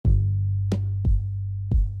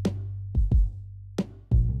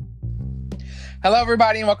Hello,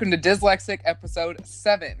 everybody, and welcome to Dyslexic episode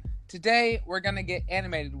 7. Today, we're going to get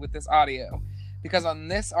animated with this audio, because on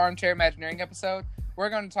this Armchair Imagineering episode, we're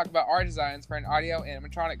going to talk about our designs for an audio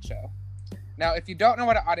animatronic show. Now, if you don't know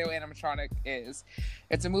what an audio animatronic is,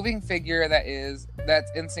 it's a moving figure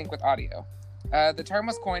that's in sync with audio. The term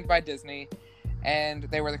was coined by Disney, and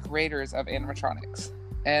they were the creators of animatronics.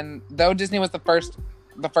 And though Disney was the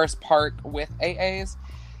first park with AAs,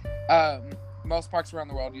 most parks around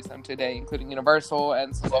the world use them today, including Universal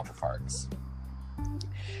and some local parks.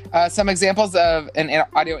 Some examples of an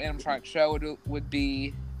audio animatronic show would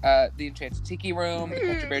be the Enchanted Tiki Room, the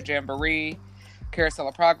Country Bear Jamboree, Carousel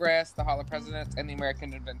of Progress, the Hall of Presidents, and the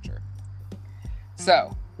American Adventure.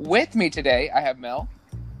 So, with me today, I have Mel.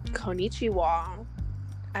 Konnichiwa.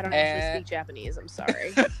 I don't actually speak Japanese, I'm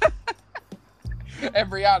sorry.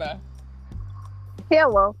 And Brianna.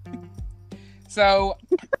 Hello. So,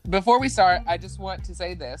 before we start, I just want to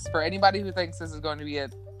say this. For anybody who thinks this is going to be a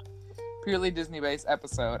purely Disney-based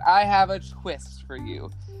episode, I have a twist for you.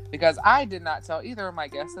 Because I did not tell either of my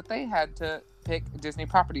guests that they had to pick Disney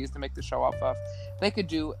properties to make the show off of. They could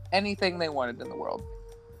do anything they wanted in the world.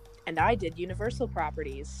 And I did Universal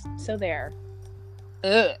properties. So there.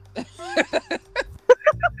 Ugh.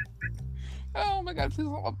 Oh my god,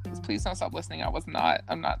 please don't stop listening.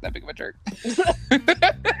 I'm not that big of a jerk.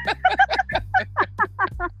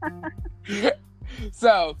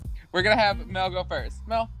 So, we're going to have Mel go first.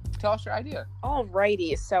 Mel, tell us your idea.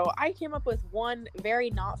 Alrighty, so I came up with one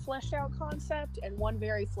very not fleshed out concept and one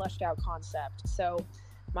very fleshed out concept. So,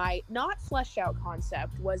 my not fleshed out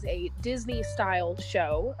concept was a Disney style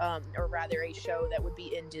show, or rather a show that would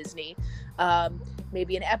be in Disney.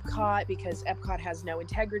 Maybe an Epcot, because Epcot has no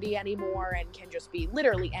integrity anymore and can just be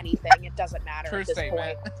literally anything. It doesn't matter at this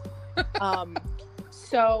point.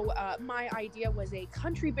 So my idea was a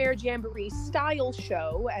Country Bear Jamboree style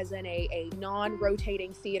show, as in a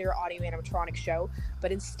non-rotating theater audio animatronic show.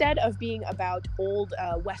 But instead of being about old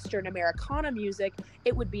Western Americana music,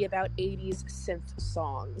 it would be about 80s synth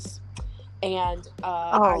songs. And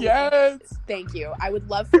yes! Thank you. I would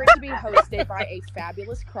love for it to be hosted by a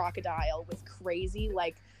fabulous crocodile with crazy,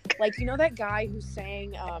 like you know that guy who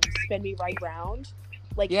sang Spin Me Right Round?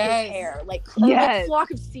 Like his hair, like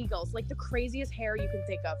flock of seagulls, like the craziest hair you can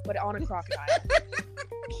think of, but on a crocodile.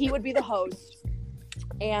 He would be the host,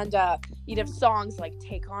 and you'd have songs like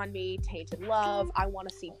 "Take on Me," "Tainted Love," "I Want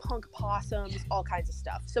to See Punk Possums," all kinds of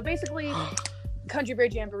stuff. So basically, Country Bear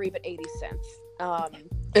Jamboree, but 80s synth.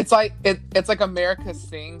 It's like America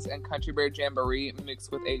Sings and Country Bear Jamboree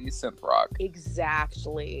mixed with 80s synth rock.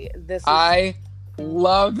 Exactly. I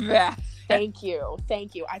love that. Thank you.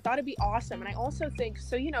 I thought it'd be awesome. And I also think,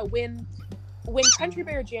 so, you know, when Country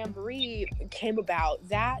Bear Jamboree came about,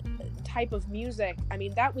 that type of music, I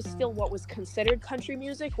mean, that was still what was considered country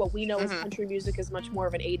music. What we know as country music is much more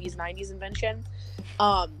of an 80s, 90s invention.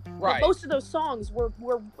 Right. But most of those songs were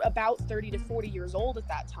about 30 to 40 years old at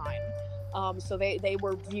that time. So they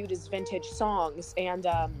were viewed as vintage songs. And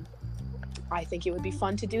I think it would be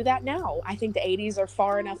fun to do that now. I think the 80s are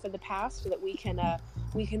far enough in the past so that we can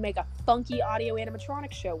make a funky audio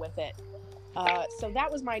animatronic show with it. So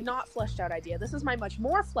that was my not fleshed out idea. This is my much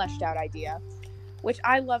more fleshed out idea, which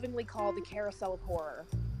I lovingly call the Carousel of Horror.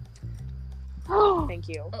 Thank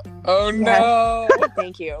you. Oh no!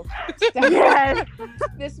 Thank you.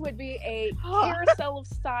 This would be a Carousel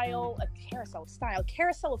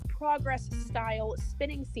of Progress style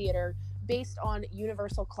spinning theater based on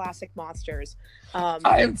Universal classic monsters.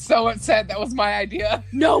 I am so upset. That was my idea.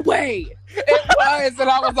 No way! It was, and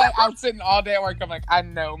I was like, I'm sitting all day at work. I'm like, I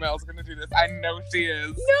know Mel's gonna do this. I know she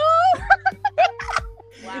is. No!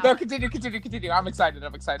 Wow. No, continue. I'm excited.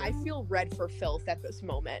 I feel red for filth at this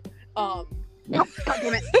moment. Oh, God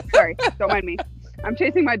damn it. Sorry, don't mind me. I'm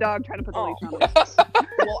chasing my dog, trying to put the leash on him.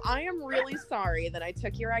 Well, I am really sorry that I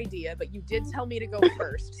took your idea, but you did tell me to go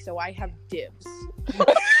first, so I have dibs.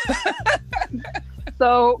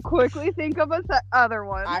 So, quickly think of a other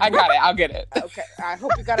one. I got it. I'll get it. Okay, I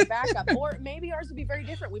hope you got a backup. Or maybe ours will be very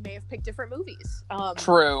different. We may have picked different movies.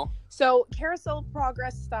 True. So, Carousel of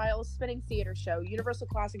Progress style spinning theater show, Universal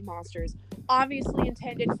Classic Monsters, obviously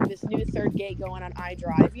intended for this new third gate going on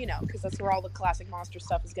iDrive, you know, because that's where all the classic monster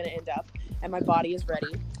stuff is going to end up, and my body is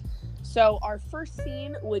ready. So, our first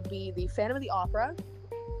scene would be the Phantom of the Opera.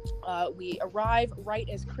 We arrive right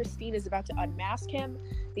as Christine is about to unmask him.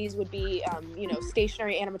 These would be,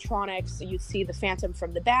 stationary animatronics. You'd see the Phantom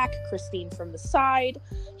from the back, Christine from the side.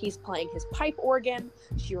 He's playing his pipe organ.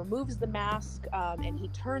 She removes the mask, and he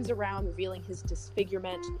turns around, revealing his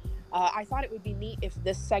disfigurement. I thought it would be neat if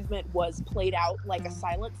this segment was played out like a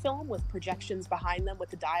silent film with projections behind them with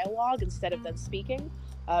the dialogue instead of them speaking,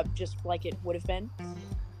 just like it would have been.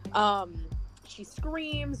 She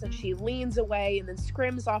screams and she leans away, and then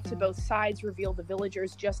scrims off to both sides reveal the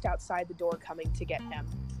villagers just outside the door coming to get him.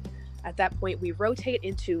 At that point, we rotate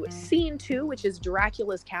into scene 2, which is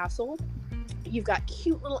Dracula's castle. You've got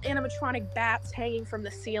cute little animatronic bats hanging from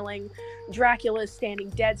the ceiling. Dracula is standing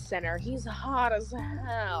dead center. He's hot as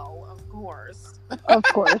hell, of course. Of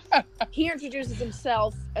course. He introduces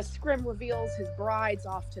himself. A scrim reveals his brides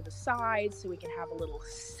off to the side so we can have a little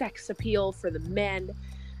sex appeal for the men.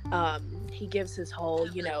 He gives his whole,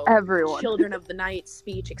 Everyone. children of the night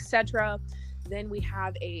speech, etc. Then we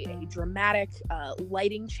have a dramatic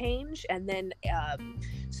lighting change, and then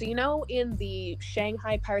in the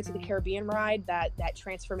Shanghai Pirates of the Caribbean ride, that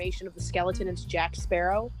transformation of the skeleton into Jack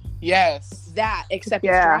Sparrow, Yes. that, except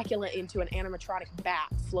it's Dracula into an animatronic bat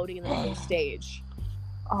floating in the middle of the stage.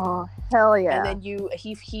 Oh, hell yeah. And then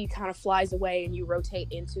he kind of flies away, and you rotate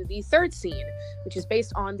into the third scene, which is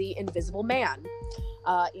based on the Invisible Man.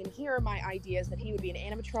 In here, my idea is that he would be an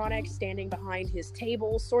animatronic standing behind his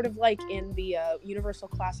table, sort of like in the Universal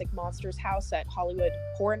Classic Monsters house at Halloween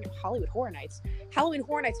Horror Nights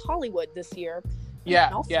Hollywood this year.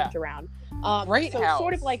 Yeah, all yeah. flipped around. Great so house.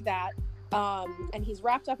 sort of like that. And he's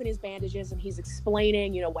wrapped up in his bandages, and he's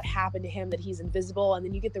explaining, what happened to him, that he's invisible, and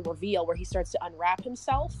then you get the reveal where he starts to unwrap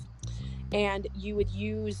himself. And you would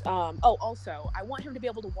use, also, I want him to be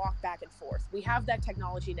able to walk back and forth. We have that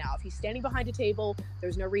technology now. If he's standing behind a table,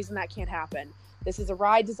 there's no reason that can't happen. This is a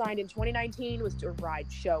ride designed in 2019, with a ride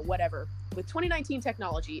show, whatever. With 2019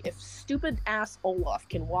 technology, if stupid ass Olaf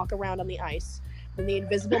can walk around on the ice, then the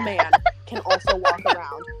Invisible Man can also walk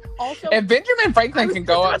around. Also, If Benjamin Franklin can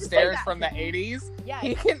go I was about to say upstairs that. from the 80s, yeah,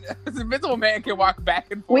 this Invisible Man can walk back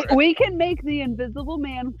and forth. We can make the Invisible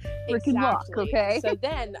Man freaking walk, okay? So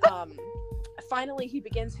then, finally, he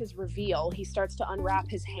begins his reveal. He starts to unwrap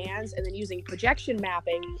his hands, and then using projection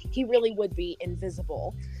mapping, he really would be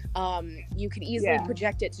invisible. You could easily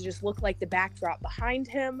project it to just look like the backdrop behind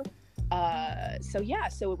him. So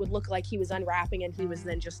it would look like he was unwrapping, and he was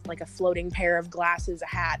then just like a floating pair of glasses, a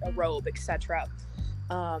hat, a robe, etc.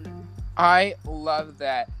 I love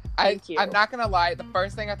that. Thank you. I'm not gonna lie. The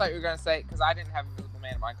first thing I thought you were gonna say, because I didn't have Invisible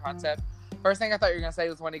Man in my concept. First thing I thought you were gonna say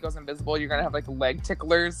was when he goes invisible, you're gonna have like leg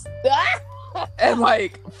ticklers and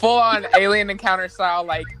like full on alien encounter style,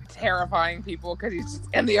 like terrifying people because he's just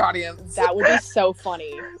in the audience. That would be so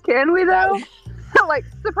funny. Can we though? Like,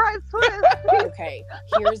 surprise twist. Okay,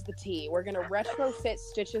 here's the tea. We're gonna retrofit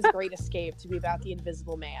Stitch's Great Escape to be about the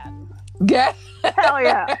Invisible Man. Yeah. Hell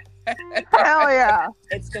yeah. Hell yeah.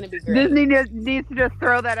 It's gonna be great. Disney needs to just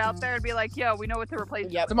throw that out there and be like, yo, we know what to replace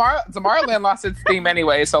it Yep. with. Tomorrowland lost its theme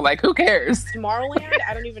anyway, so like, who cares? Tomorrowland?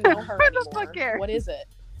 I don't even know her Who the anymore. fuck cares? What is it?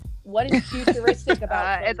 What is futuristic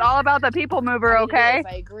about It's all about the people mover, I mean, okay? it is,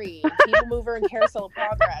 I agree. People Mover and Carousel of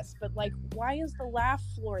Progress. But, like, why is the laugh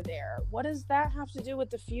floor there? What does that have to do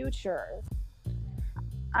with the future?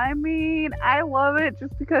 I mean, I love it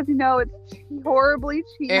just because, it's horribly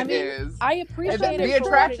cheesy. It is. I appreciate The it for what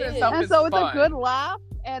attraction it itself is. And is so it's fun. a good laugh.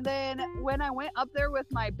 And then when I went up there with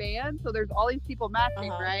my band, so there's all these people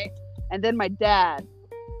matching, right? And then my dad.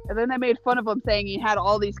 And then they made fun of him saying he had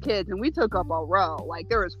all these kids. And we took up a row. Like,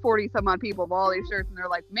 there was 40 some odd people with all these shirts. And they're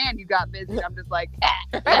like, man, you got busy. I'm just like,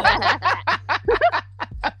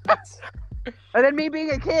 And then me being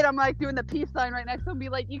a kid, I'm like doing the peace sign right next to him, be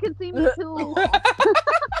like, you can see me too.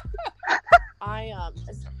 I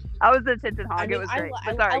was the attention hog. mean, It was great.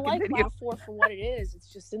 I Sorry, like continue. laugh floor for what it is.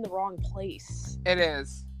 It's just in the wrong place. It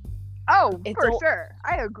is. Oh, It for don't- sure.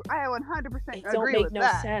 I agree. I 100% It don't agree make with no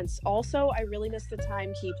that. sense. Also, I really miss the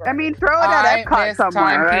timekeeper. I mean, throw it I at Epcot miss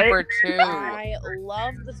somewhere, Timekeeper right? too. I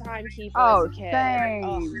loved the timekeeper Oh, as a kid. same.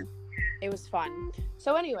 Ugh, it was fun.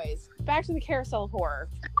 So, anyways, back to the Carousel of Horror.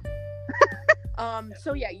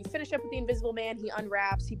 So yeah, you finish up with the Invisible Man. He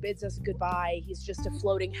unwraps. He bids us goodbye. He's just a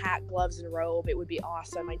floating hat, gloves, and robe. It would be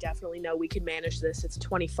awesome. I definitely know we can manage this. It's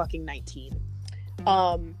 2019.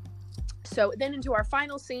 So then into our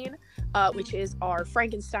final scene, which is our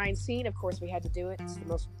Frankenstein scene. Of course, we had to do it. It's the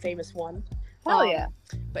most famous one. Hell yeah.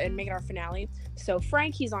 And make it our finale. So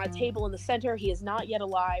Frank, he's on a table in the center. He is not yet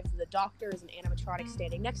alive. The doctor is an animatronic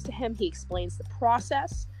standing next to him. He explains the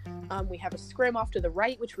process. We have a scrim off to the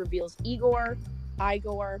right, which reveals Igor,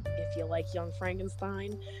 if you like Young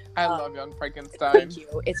Frankenstein. I love Young Frankenstein. Thank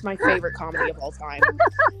you. It's my favorite comedy of all time.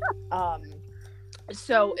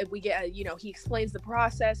 So if we get, he explains the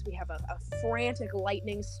process. We have a frantic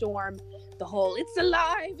lightning storm. The whole "it's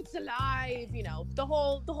alive," the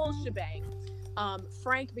whole shebang.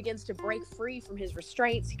 Frank begins to break free from his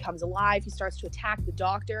restraints. He comes alive. He starts to attack the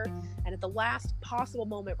doctor. And at the last possible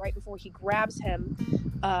moment, right before he grabs him,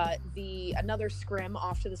 another scrim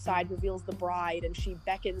off to the side reveals the bride, and she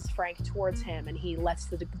beckons Frank towards him, and he lets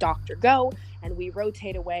the doctor go, and we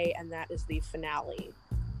rotate away, and that is the finale.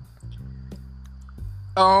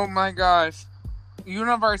 Oh my gosh.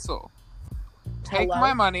 Universal. Take Hello?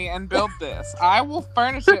 my money and build this. I will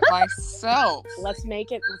furnish it myself. Let's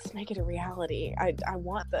make it a reality. I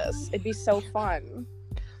want this. It'd be so fun.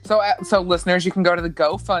 So listeners, you can go to the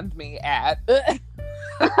GoFundMe at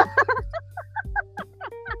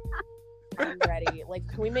I'm ready. Like,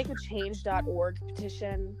 can we make a change.org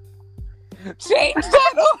petition?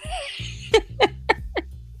 change.org.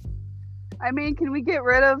 I mean, can we get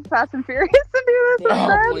rid of Fast and Furious and do this Oh,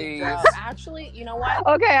 instead? please. No, actually, you know what?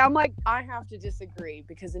 Okay, I'm like, I have to disagree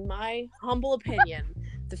because, in my humble opinion,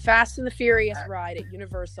 the Fast and the Furious ride at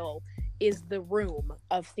Universal is the room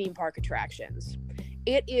of theme park attractions.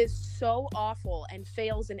 It is so awful and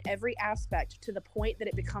fails in every aspect to the point that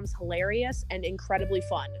it becomes hilarious and incredibly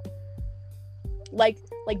fun. Like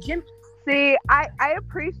Jim. see, I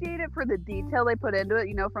appreciate it for the detail they put into it,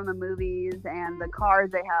 you know, from the movies and the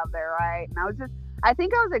cars they have there, right? And I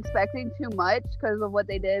think I was expecting too much because of what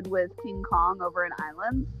they did with King Kong over in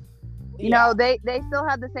Islands. You know, they still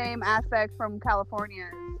had the same aspects from California,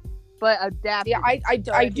 but adapted. Yeah,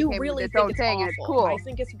 I do became really its think own it's thing, awful. and it's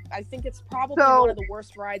cool. I think it's probably So- one of the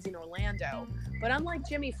worst rides in Orlando. But unlike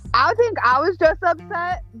Jimmy, I think I was just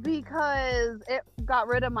upset because it got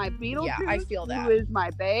rid of my Beetlejuice, Yeah, I feel that. who is my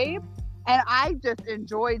babe. And I just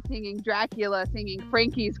enjoyed singing Dracula, singing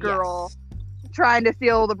Frankie's Girl, trying to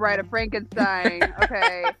steal the Bride of Frankenstein.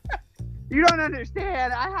 Okay. You don't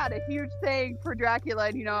understand. I had a huge thing for Dracula,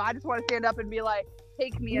 and, you know, I just want to stand up and be like,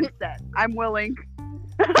 take me instead. I'm willing.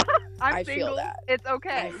 I'm I single. feel that. It's I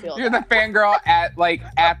okay. feel You're that. the fangirl at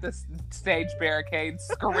the stage barricade,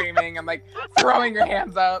 screaming and like throwing your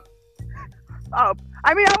hands up. Oh,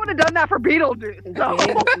 I mean, I would have done that for Beetlejuice. So.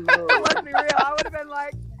 Big move. Let's be real. I would have been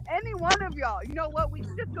like, any one of y'all. You know what? We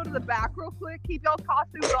should just go to the back real quick. Keep y'all's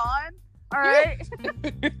costumes on. All right.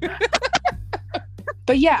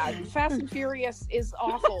 But yeah, Fast and Furious is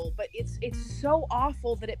awful, but it's so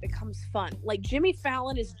awful that it becomes fun. Like, Jimmy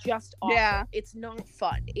Fallon is just awful. Yeah. It's not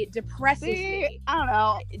fun. It depresses See, me. I don't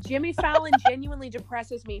know. Jimmy Fallon genuinely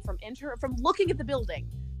depresses me from looking at the building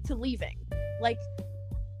to leaving. Like,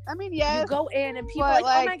 I mean, you yes. go in and people but, are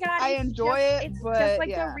like, oh my like, god, I it's enjoy just, it, it's but, just like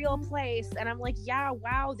yeah. the real place. And I'm like, yeah,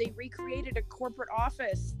 wow, they recreated a corporate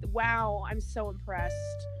office. Wow, I'm so impressed.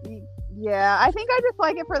 Yeah, I think I just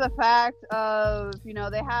like it for the fact of, you know,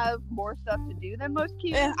 they have more stuff to do than most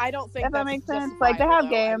kids. I don't think If that that's makes sense. Like, they have justifiable,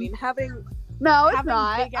 though. I games. mean, having No, it's having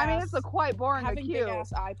not. big I mean, ass- it's a quite boring having to cute. big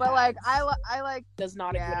ass iPads But like, I like, does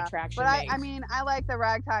not a good yeah. attraction. but I make. mean, I like the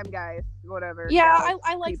ragtime guys, whatever. yeah, gals,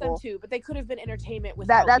 I like people. them too, but they could have been entertainment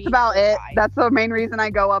without That's being about a it. ride. That's the main reason I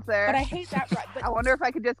go up there. But I hate that ride. But I wonder if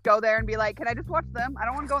I could just go there and be like, can I just watch them? I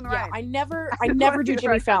don't want to go on the yeah, ride. I never just do wanna see the Jimmy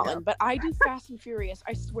ride Fallon, go. but I do Fast and Furious.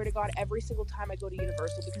 I swear to God, every single time I go to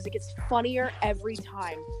Universal because it gets funnier every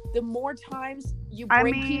time. The more times you I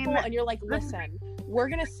bring mean, people and you're like, listen, we're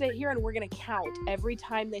gonna sit here and we're gonna count every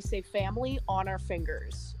time they say family on our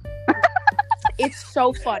fingers. It's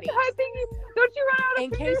so funny. I think don't you run out of In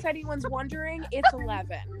fingers? case anyone's wondering, it's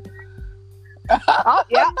 11. Oh,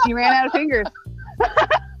 yeah, you ran out of fingers.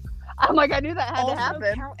 I'm like, I knew that had Also, to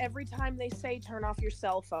happen. count every time they say turn off your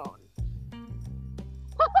cell phone.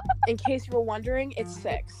 In case you were wondering, it's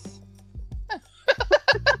 6.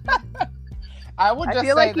 I would just I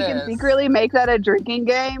feel say like you this. can secretly make that a drinking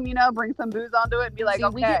game, you know, bring some booze onto it and be like, See,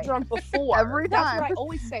 we get okay. drunk before. Every That's time. what I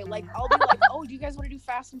always say. Like, I'll be like, oh, do you guys want to do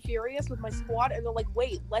Fast and Furious with my squad? And they're like,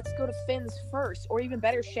 wait, let's go to Finn's first. Or even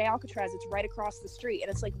better, Shea Alcatraz. It's right across the street. And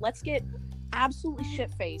it's like, let's get absolutely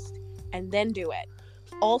shit-faced and then do it.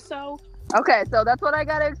 Also, Okay, so that's what I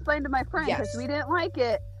got to explain to my friend because Yes. we didn't like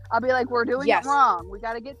it. I'll be like, we're doing Yes. it wrong. We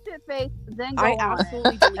got to get shit faced, then go I on it.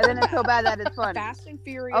 absolutely believe And then it's that. so bad that it's funny. Fast and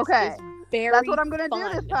Furious Okay. is very That's what I'm going to do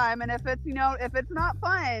fun. this time. And if it's, you know, if it's not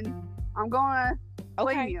fun, I'm going to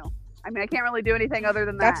blame Okay, you. I mean, I can't really do anything other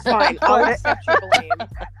than that. that's fine. I'll But accept your blame.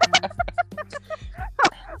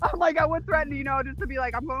 I'm like, I would threaten, you know, just to be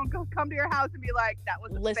like, I'm going to come to your house and be like, that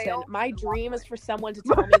was a Listen, fail. my and walk dream away. is for someone to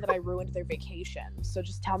tell me that I ruined their vacation. So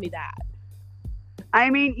just tell me that. I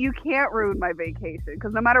mean, you can't ruin my vacation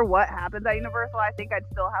because no matter what happens at Universal, I think I'd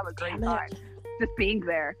still have a great Damn it. time just being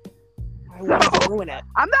there. I want to ruin it.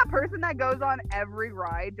 I'm that person that goes on every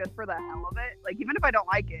ride just for the hell of it. Like, even if I don't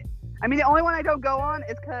like it. I mean, the only one I don't go on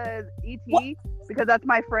is because E.T., What? because that's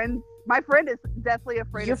my My friend is deathly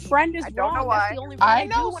afraid Your of friend ET. is I don't wrong. know why. That's the only one I do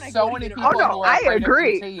know when I so go to many Universal. people Oh, no, who are I afraid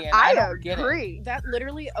agree. of ET, and I don't get it. agree. That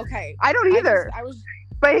literally, okay. I don't either. I was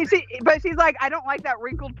But she's like, I don't like that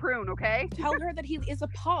wrinkled prune. Okay. tell her that he is a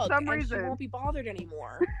pug, Some and reason. she won't be bothered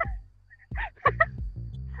anymore.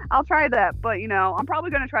 I'll try that, but I'm probably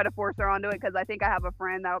gonna try to force her onto it because I think I have a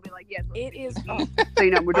friend that'll be like, yes. It is. So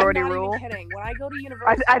majority I'm not rule. even kidding. When I go to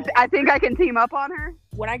Universal, I think I can team up on her.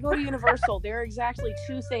 when I go to Universal, there are exactly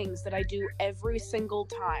 2 things that I do every single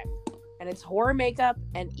time, and it's horror makeup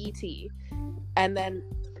and ET, and then.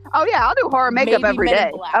 Oh yeah, I'll do horror makeup Maybe every Men in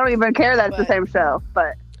day. Black, I don't even care that it's the but- same show,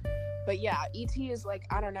 but But yeah, ET is like,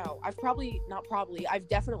 I don't know. I've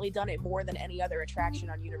definitely done it more than any other attraction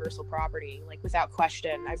on Universal property. Like, without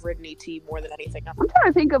question, I've ridden ET more than anything else. I'm trying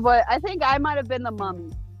to think of what I think I might have been the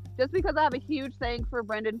Mummy, just because I have a huge thing for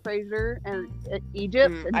Brendan Fraser and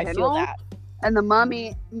Egypt in I feel general. that. And the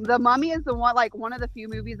Mummy is the one of the few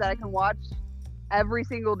movies that I can watch every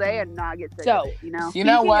single day and not get sick of it. You know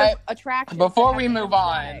Speaking what? of attractions Before that we have move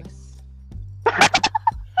on, animatronics,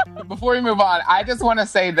 Before we move on, I just want to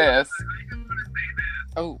say this.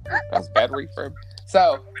 Oh, that was bad refurb.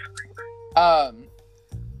 So,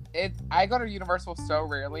 I go to Universal so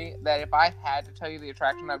rarely that if I had to tell you the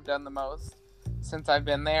attraction I've done the most since I've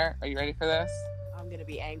been there, are you ready for this? I'm gonna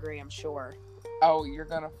be angry, I'm sure. Oh, you're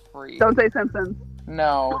gonna freak. Don't say Simpsons.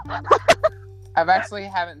 No. I've actually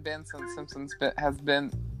haven't been since Simpsons has been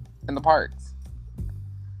in the parks.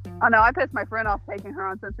 Oh no, I pissed my friend off taking her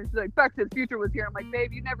on Simpsons. She's like, Back to the Future was here. I'm like,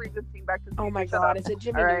 babe, you never even seen Back to the Future. Oh my Shut god, up. is it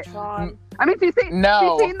Jimmy All right. Neutron? I mean, she's seen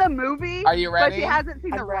the movie. Are you ready? But she hasn't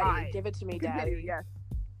seen the I'm ready. ride. Give it to me, Continue, Daddy. yes.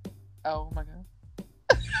 Oh my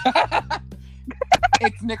god.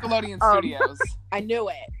 It's Nickelodeon Studios. I knew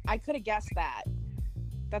it. I could have guessed that.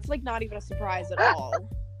 That's like not even a surprise at all.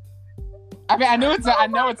 I mean, I know it's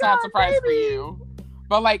not a surprise for baby. you,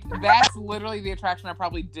 but like that's literally the attraction I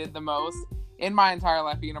probably did the most in my entire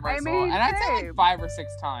life at Universal, mean, and I'd say same. like 5 or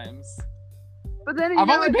 6 times. But then I've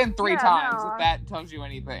only been 3 yeah, times. no. If that tells you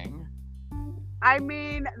anything. I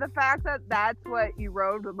mean, the fact that that's what you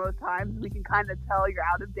rode the most times, we can kind of tell you're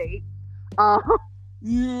out of date.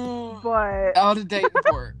 Yeah. But Out of date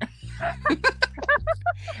report.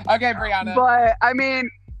 Okay, Brianna. but I mean,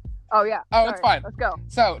 oh yeah. Oh, it's fine. Let's go.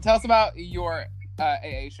 So, tell us about your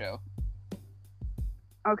AA show.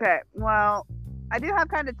 Okay. Well, I do have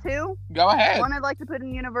kind of 2. Go ahead. One I'd like to put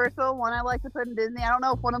in Universal. One I'd like to put in Disney. I don't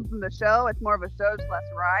know if one of them's the show. It's more of a show less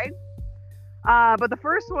ride. But the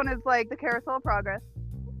first one is like the Carousel of Progress.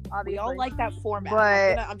 Obviously. We all like that format.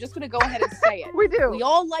 But- I'm just gonna go ahead and say it. We do. We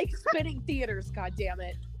all like spinning theaters, god damn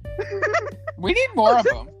it. We need more of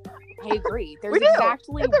them. I agree. There's We do.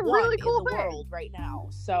 exactly It's a one really cool in the thing. world right now.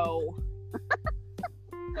 So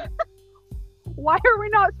Why are we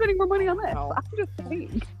not spending more money on this? No. I'm just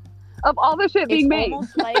saying. Of all the shit it's being made.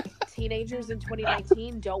 almost like teenagers in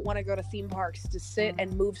 2019 don't want to go to theme parks to sit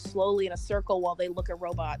and move slowly in a circle while they look at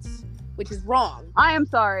robots, which is wrong. I am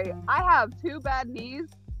sorry. I have 2 bad knees.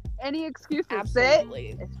 Any excuse to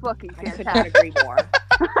Absolutely. sit is fucking I could not fantastic. agree more.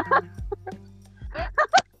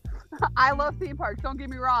 I love theme parks. Don't get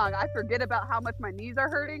me wrong. I forget about how much my knees are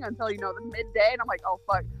hurting until the midday, and I'm like, oh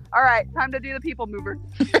fuck. All right, time to do the people mover.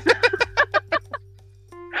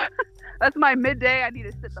 That's my midday. I need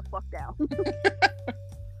to sit the fuck down.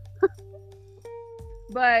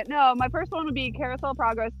 But no, my first one would be Carousel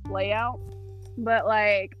Progress layout. But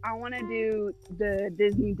like, I want to do the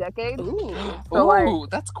Disney decade. Ooh. So, like- Ooh,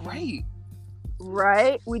 that's great.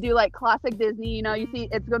 Right? We do like classic Disney, you see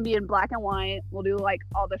it's gonna be in black and white. We'll do like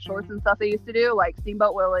all the shorts and stuff they used to do, like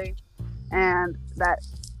Steamboat Willie and that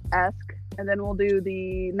esque. And then we'll do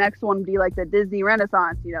the next one be like the Disney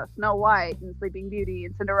Renaissance, Snow White and Sleeping Beauty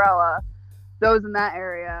and Cinderella, those in that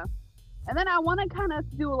area. And then I want to kind of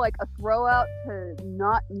do like a throw out to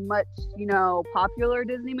not much, popular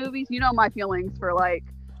Disney movies. You know my feelings for like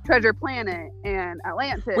Treasure Planet and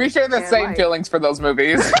Atlantis. We share the and, same like, feelings for those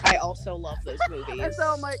movies. I also love those movies. And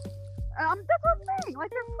so I'm like, that's what I'm saying. Like,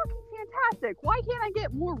 they're fucking fantastic. Why can't I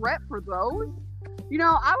get more rep for those?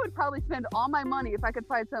 I would probably spend all my money if I could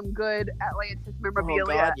find some good Atlantis memorabilia Oh,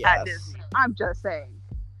 God, at yes. Disney. I'm just saying.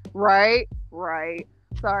 Right.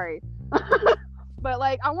 Sorry. But,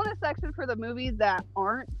 like, I want a section for the movies that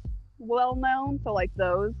aren't well known. So, like,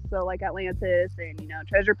 those. So, like, Atlantis and,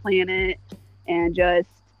 Treasure Planet and just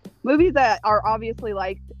movies that are obviously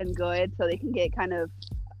liked and good so they can get kind of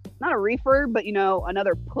not a refurb, but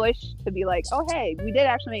another push to be like, oh hey, we did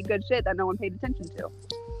actually make good shit that no one paid attention to.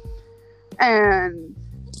 And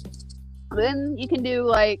then you can do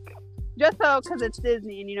like, just so because it's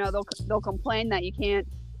Disney and they'll complain that you can't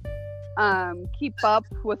keep up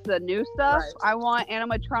with the new stuff. Right. I want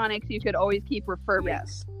animatronics you could always keep refurbing.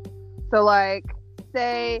 Yes. So, like,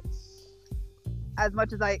 say, as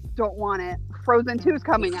much as I don't want it, Frozen 2 is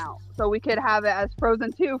coming out. So we could have it as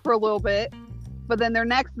Frozen 2 for a little bit. But then their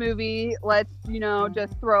next movie, let's,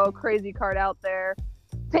 just throw a crazy card out there.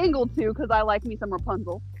 Tangled 2, because I like me some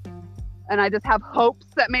Rapunzel. And I just have hopes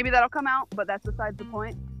that maybe that'll come out, but that's besides the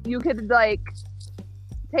point. You could, like,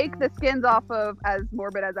 take the skins off of, as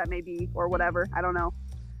morbid as that may be, or whatever, I don't know.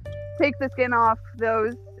 Take the skin off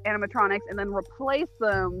those animatronics and then replace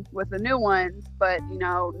them with the new ones, but,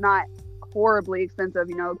 not horribly expensive,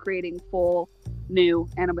 creating full new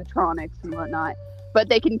animatronics and whatnot. But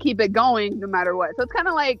they can keep it going no matter what. So it's kind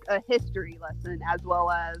of like a history lesson as well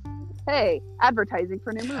as, hey, advertising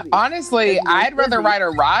for new movies. Honestly, Disney. I'd rather ride a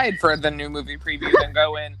ride for the new movie preview than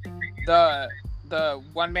go in the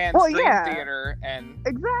one-man stream theater and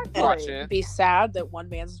exactly watch it. Be sad that one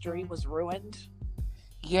man's dream was ruined.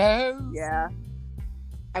 Yes. Yeah.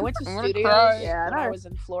 I went to I'm gonna studios cry. Yeah, when I nice. was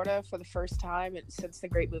in Florida for the first time since the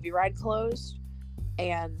Great Movie Ride closed,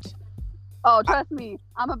 and Oh, trust me,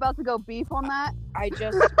 I'm about to go beef on that. I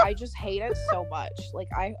just hate it so much. Like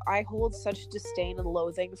I hold such disdain and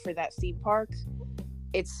loathing for that theme park.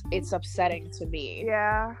 It's upsetting to me.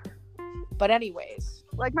 Yeah. But anyways,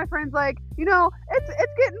 Like my friend's like, it's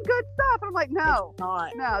getting good stuff. I'm like, no, it's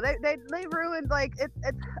not. no, they ruined like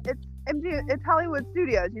it's Hollywood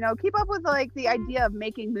Studios. Keep up with like the idea of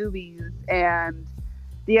making movies and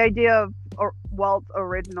the idea of Walt's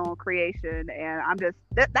original creation. And I'm just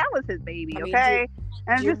that was his baby, I mean, okay?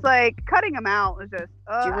 And it's do you- just like cutting him out was just.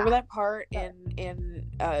 Do you remember that part in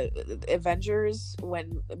Avengers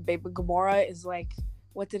when Baby Gamora is like,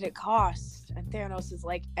 "What did it cost?" and Thanos is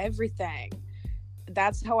like, "Everything."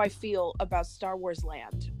 That's how I feel about Star Wars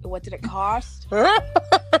Land. What did it cost?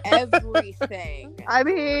 Everything. I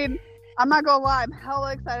mean, I'm not gonna lie, I'm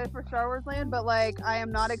hella excited for Star Wars Land, but like I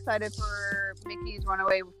am not excited for Mickey's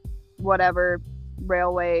Runaway whatever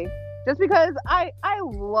railway. Just because I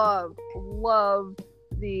love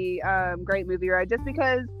the Great Movie Ride. Just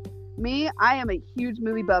because I am a huge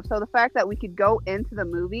movie buff, so the fact that we could go into the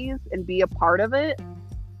movies and be a part of it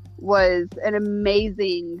was an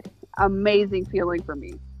amazing feeling for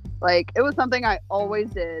me. Like, it was something I always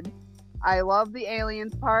did. I love the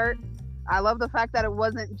aliens part. I love the fact that it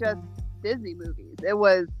wasn't just Disney movies. It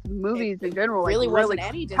was movies in general. Really like, wasn't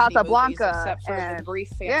any Disney Casablanca movies except for the and- brief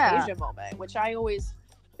Fantasia moment, which I always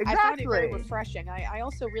I found it very refreshing. I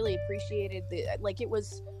also really appreciated it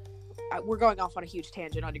was. We're going off on a huge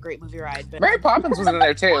tangent on a Great Movie Ride, but Mary Poppins was in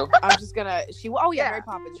there too. I'm just gonna. Oh yeah, Yeah. Mary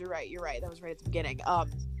Poppins. You're right. That was right at the beginning.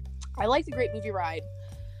 I like the Great Movie Ride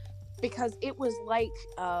because it was like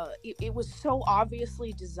it was so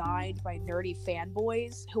obviously designed by nerdy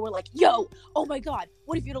fanboys who were like, "Yo, oh my god,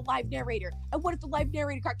 what if you had a live narrator? And what if the live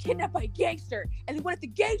narrator got kidnapped by a gangster? And then what if the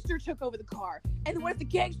gangster took over the car? And then what if the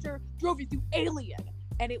gangster drove you through Alien?"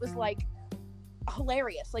 And it was like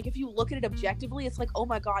hilarious. Like, if you look at it objectively, it's like, oh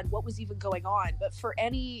my god, what was even going on? But for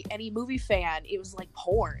any movie fan, it was like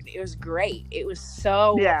porn. It was great. It was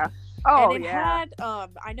so Yeah. Oh, and it yeah. had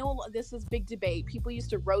I know this is big debate. People used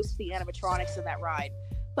to roast the animatronics in that ride,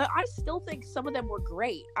 but I still think some of them were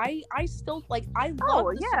great. I still like. I love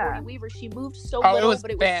the Sigourney Weaver. She moved so little, but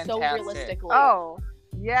it was so realistically. Oh,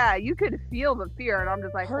 yeah. You could feel the fear, and I'm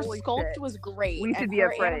just like, her holy sculpt shit. was great. We should and be her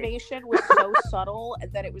afraid. animation was so subtle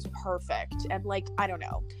that it was perfect. And like, I don't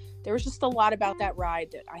know. There was just a lot about that ride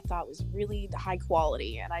that I thought was really high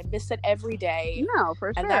quality, and I miss it every day. No,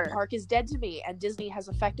 for sure. And that park is dead to me. And Disney has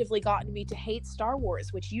effectively gotten me to hate Star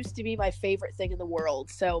Wars, which used to be my favorite thing in the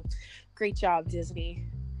world. So, great job, Disney.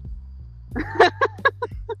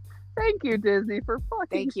 Thank you, Disney, for fucking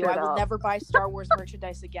Thank you. shit I will up. never buy Star Wars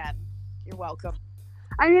merchandise again. You're welcome.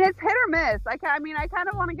 I mean, it's hit or miss. I kind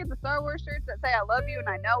of want to get the Star Wars shirts that say "I love you" and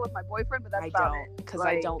 "I know" with my boyfriend, but that's I about don't, because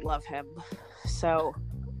Like- I don't love him. So,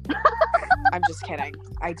 I'm just kidding.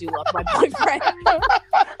 I do love my boyfriend.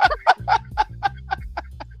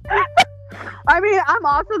 I mean, I'm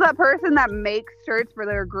also that person that makes shirts for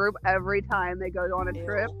their group every time they go on a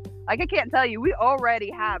trip. Ew. Like, I can't tell you, we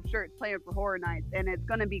already have shirts planned for Horror Nights, and it's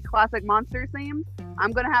going to be classic monster themed.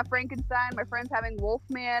 I'm going to have Frankenstein, my friend's having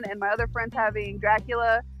Wolfman, and my other friend's having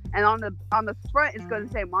Dracula. And on the front, it's going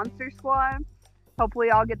to say Monster Squad.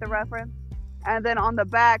 Hopefully, I'll get the reference. And then on the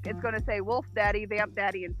back, it's going to say Wolf Daddy, Vamp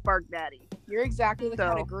Daddy, and Spark Daddy. You're exactly the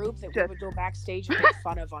kind So, of group that we just- would go backstage and make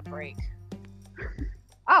fun of on break.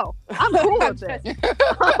 Oh, I'm cool I'm with it.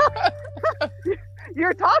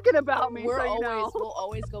 You're talking about me, so you know. We'll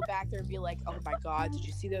always go back there and be like, oh my god, did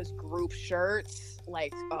you see those group shirts?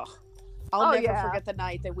 Like, oh, I'll never yeah. forget the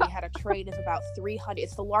night that we had a train of about 300.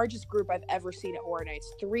 It's the largest group I've ever seen at Horror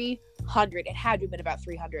Nights. 300. It had to have been about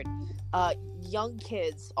 300. Young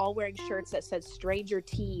kids all wearing shirts that said Stranger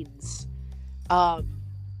Teens.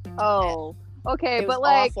 Oh, okay, It was but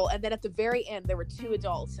like, awful. And then at the very end, there were 2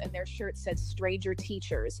 adults, and their shirts said Stranger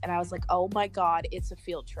Teachers. And I was like, oh my God, it's a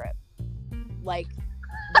field trip. Like,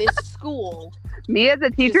 this school. me as a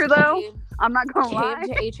teacher just though, came- I'm not gonna lie.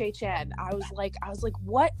 came to HHN. I was like,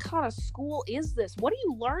 what kind of school is this? What are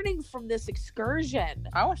you learning from this excursion?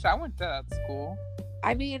 I wish I went to that school.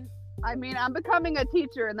 I mean, I'm becoming a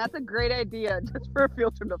teacher, and that's a great idea just for a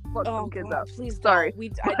field trip to fuck oh some kids God, up. please don't.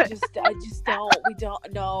 Sorry. I just don't. We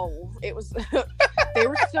don't. No, it was. They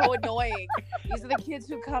were so annoying. These are the kids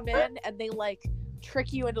who come in and they like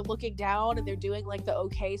trick you into looking down, and they're doing like the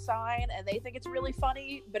okay sign, and they think it's really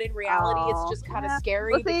funny, but in reality, it's just kind of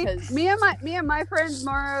scary. Well, see, because me and my friends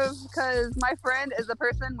more of, because my friend is a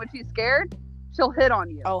person when she's scared, she'll hit on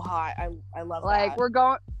you. oh hi, I love Like that.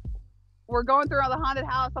 we're going through the haunted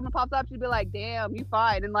house, someone pops up, she'd be like, damn, you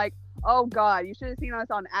fine. And like, oh God, you should have seen us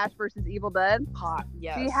on Ash versus Evil Dead. Hot,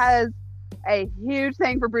 yes. She has a huge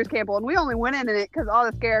thing for Bruce Campbell, and we only went in it because all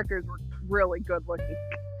the characters were really good looking.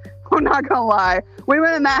 I'm not gonna lie, we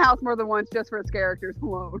went in that house more than once just for its characters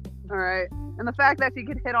alone. All right, and the fact that she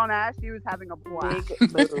could hit on Ash, she was having a blast.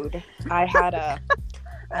 Big mood. I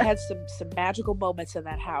had some magical moments in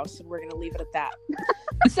that house, and we're gonna leave it at that.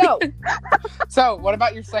 So So, what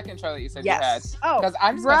about your second show that you said you had? yes, Oh, Because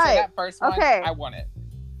I'm just gonna say right. that first one. Okay. I want it.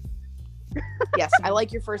 yes, I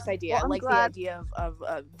like your first idea. Well, I I'm like glad. the idea of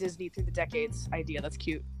Disney through the decades idea. That's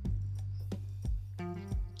cute.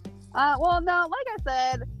 Well, no, like I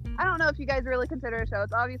said, I don't know if you guys really consider a show.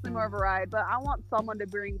 It's obviously more of a ride, but I want someone to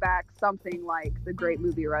bring back something like the Great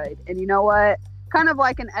Movie Ride. And you know what? Kind of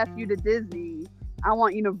like an FU to Disney, I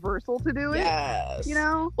want Universal to do it. Yes. You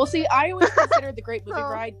know? Well, see, I always considered the Great So-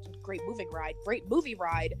 Great Movie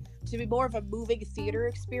Ride to be more of a moving theater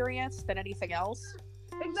experience than anything else.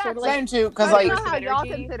 Exactly. like- Same too, because I like, don't know how y'all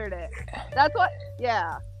Synergy. considered it. That's what,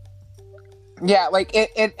 yeah. yeah, like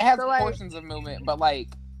it has So, like- portions of movement, but like,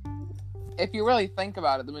 if you really think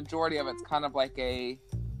about it, the majority of it's kind of like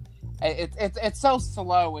it's so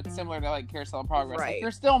slow. It's similar to like Carousel of Progress. Like, Right.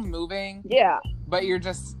 you're still moving, Yeah. but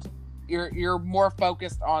you're more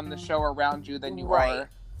focused on the show around you than you Right. are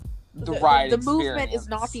the ride. The movement is experience.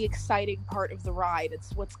 not the exciting part of the ride.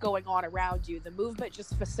 It's what's going on around you. The movement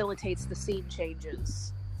just facilitates the scene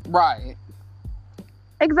changes. right.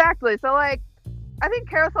 Exactly. So, like, I think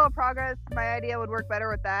Carousel of Progress, my idea would work better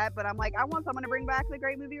with that, but I'm like, I want someone to bring back the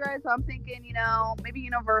Great Movie Ride, so I'm thinking, maybe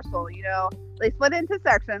Universal, they split into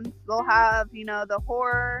sections. They'll have, the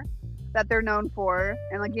horror that they're known for,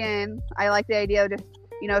 and again, I like the idea of just,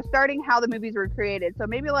 starting how the movies were created, so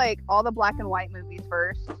maybe, like, all the black and white movies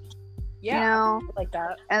first, Yeah, like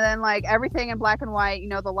that. and then, like, everything in black and white,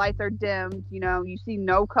 the lights are dimmed, you see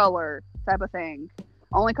no color type of thing.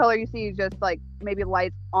 Only color you see is just like maybe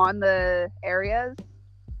lights on the areas,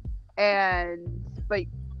 but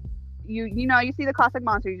you see the classic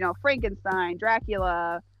monsters, Frankenstein,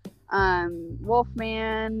 Dracula,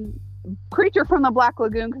 Wolfman, Creature from the Black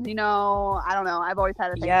Lagoon, because I don't know, I've always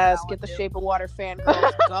had a thing. Yes, for that get the one, too. Shape of Water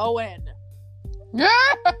fangirls going. Yeah.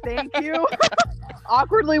 Thank you.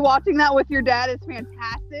 Awkwardly watching that with your dad is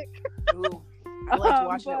fantastic. Ooh, I liked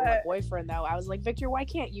watching it with my But- boyfriend though. I was like, Victor, why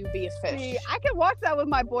can't you be a fish? See, I can watch that with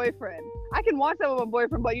my boyfriend.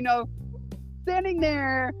 But standing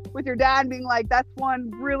there with your dad being like, that's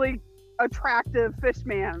one really attractive fish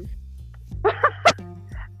man.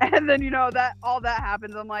 And then, that all that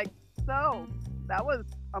happens. I'm like, so that was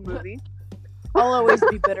a movie. I'll always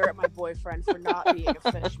be bitter at my boyfriend for not being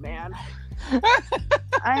a fish man.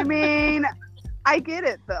 I mean, I get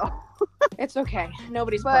it though. It's okay.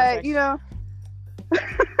 Nobody's But, perfect. you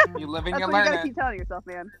You live and that's you what you learn gotta it. keep telling yourself,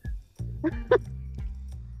 man.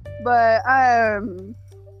 But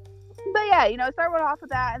yeah, start off with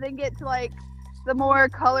that, and then get to like the more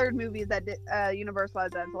colored movies that Universal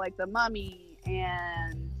has done, so like the Mummy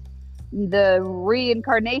and the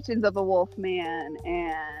reincarnations of the Wolfman,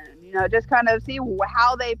 and just kind of see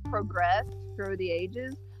how they progressed through the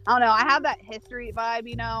ages. I don't know. I have that history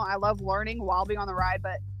vibe. I love learning while being on the ride,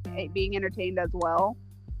 but being entertained as well.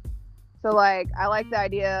 So, like, I like the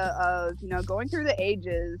idea of, going through the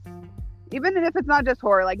ages, even if it's not just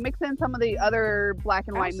horror, like, mix in some of the other black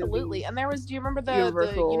and white Absolutely. movies. And there was, do you remember the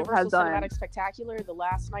Universal Universal has done. Cinematic Spectacular, the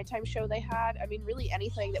last nighttime show they had? I mean, really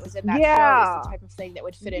anything that was in that show Yeah. is the type of thing that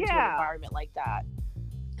would fit into an Yeah. environment like that.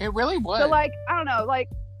 It really would. So, like, I don't know, like,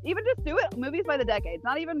 even just do it movies by the decades,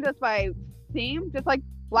 not even just by theme, just, like,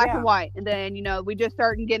 black Yeah. and white, and then we just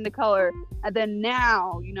started getting the color, and then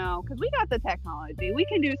now because we got the technology, we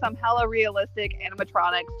can do some hella realistic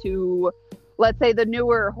animatronics to, let's say, the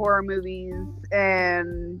newer horror movies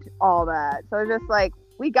and all that. So it's just like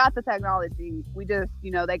we got the technology, we just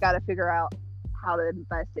they got to figure out how to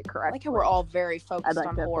invest it I correctly. like how we're all very focused like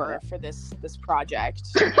on that horror part. for this project.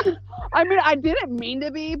 I mean, I didn't mean to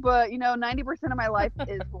be, but 90% of my life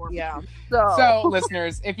is horror. Yeah. So,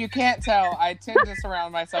 listeners, if you can't tell, I tend to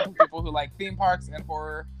surround myself with people who like theme parks and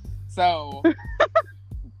horror. So,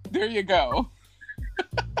 there you go.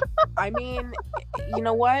 I mean, you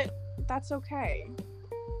know what? That's okay.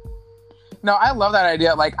 No, I love that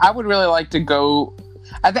idea. Like, I would really like to go.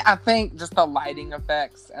 I think just the lighting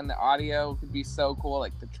effects and the audio could be so cool.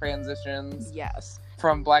 Like the transitions Yes.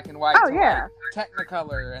 from black and white Oh, to yeah. like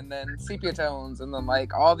Technicolor, and then sepia tones, and then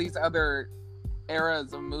like all these other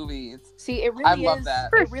eras of movies. See, it really I is. love that.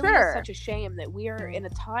 For It really sure. is such a shame that we are in a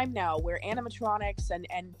time now where animatronics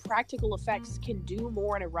and practical effects can do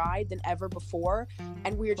more in a ride than ever before,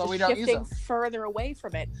 and we're But just we don't use shifting them. further away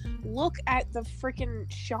from it. Look at the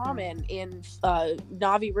freaking shaman in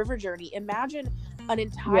Navi River Journey. Imagine an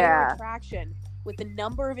entire Yeah. attraction with the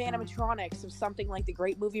number of animatronics of something like the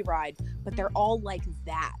Great Movie Ride, but they're all like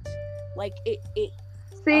that. Like it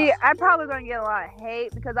See, I'm probably going to get a lot of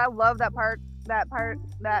hate because I love that part. That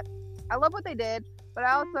I love what they did, but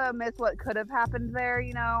I also miss what could have happened there.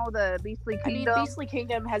 The Beastly I mean, Kingdom. Beastly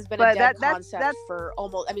Kingdom has been But a dead that's- concept for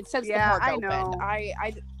almost. I mean, since the Yeah, park I opened. know.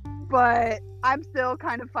 I But I'm still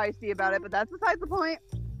kind of feisty about it. But that's besides the point.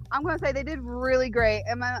 I'm going to say they did really great.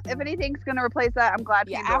 And if anything's going to replace that, I'm glad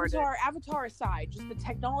yeah. he adored it. Avatar aside, just the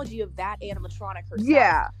technology of that animatronic herself.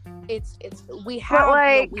 Yeah, it's we have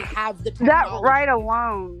like, we have the that technology. ride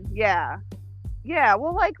alone. Yeah.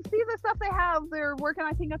 Well, like, see the stuff they have. They're working.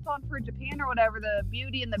 I think it's on for Japan or whatever. The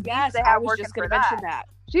Beauty and the Beast. Yes, they I have was working just going for to mention that.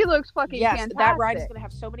 She looks fucking Yes, fantastic. that ride is going to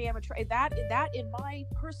have so many animatronics. That, in my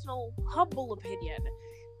personal humble opinion,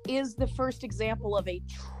 is the first example of a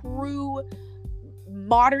true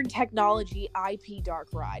modern technology IP dark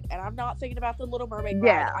ride. And I'm not thinking about the Little Mermaid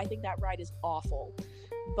Yeah. ride. I think that ride is awful.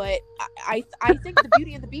 But I think the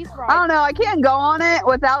Beauty and the Beast ride. I don't know. I can't go on it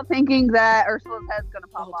without thinking that Ursula's head's gonna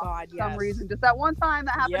pop Oh off God, for some yes. reason. Just that one time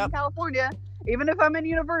that happened Yep. in California. Even if I'm in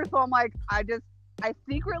Universal, I'm like, I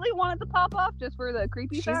secretly wanted to pop off just for the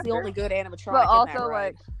creepy She's factor. the only good animatronic But in also, that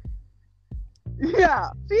ride. yeah,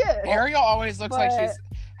 she is. Ariel always looks like But- she's.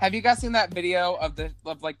 Have you guys seen that video of the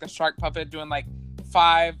shark puppet doing like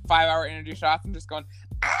 5-hour energy shots and just going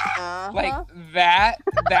like that?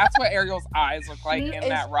 That's what Ariel's eyes look like She in is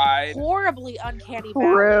that ride. horribly uncanny True.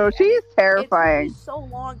 valley. And She's It took terrifying. me so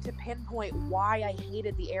long to pinpoint why I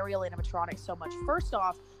hated the Ariel animatronics so much. First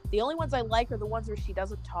off, the only ones I like are the ones where she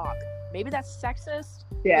doesn't talk. Maybe that's sexist.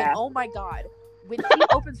 Yeah. But, oh my God. When she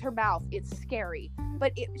opens her mouth, it's scary.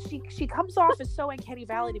 But she comes off as so uncanny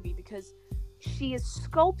valley to me because she is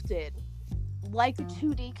sculpted like a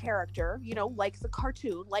 2D character, like the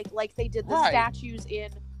cartoon, like they did the Right. statues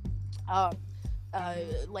in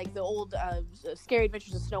like the old Scary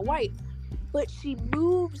Adventures of Snow White. But she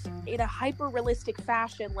moves in a hyper realistic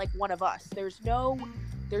fashion like one of us. There's no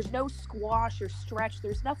squash or stretch.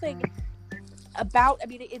 There's nothing about. I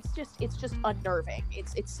mean, it's just unnerving.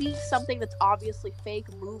 It's seeing something that's obviously fake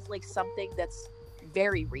move like something that's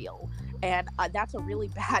very real, and that's a really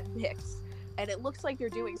bad mix. And it looks like they're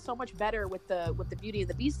doing so much better with the Beauty and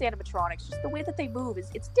the Beast animatronics. Just the way that they move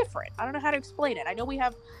it's different. I don't know how to explain it. I know we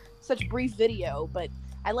have such brief video, but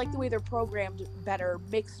I like the way they're programmed better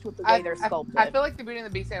mixed with the way they're sculpted. I feel like the Beauty and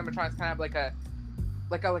the Beast animatronics kind of have like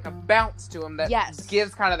a bounce to them that Yes.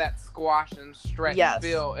 gives kind of that squash and stretch Yes.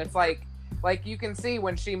 feel. It's like you can see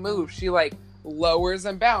when she moves, she like lowers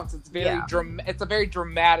and bounces. It's very it's a very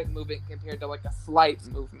dramatic movement compared to like a slight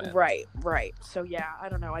movement. Right. So yeah, I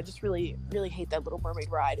don't know. I just really, really hate that Little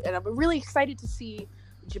Mermaid ride, and I'm really excited to see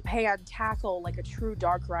Japan tackle like a true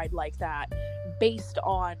dark ride like that, based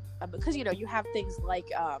on because you have things like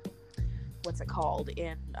what's it called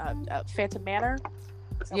in Phantom Manor.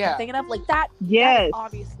 Is that what I'm thinking of like that. Yes. That is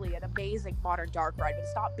obviously an amazing modern dark ride, but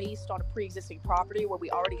it's not based on a pre-existing property where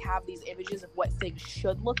we already have these images of what things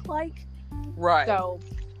should look like. Right. So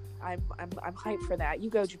I'm hyped for that.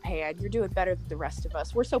 You go, Japan. You're doing better than the rest of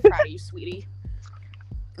us. We're so proud of you, sweetie.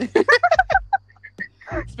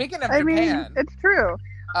 Speaking of I Japan, mean, it's true.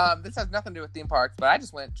 this has nothing to do with theme parks, but I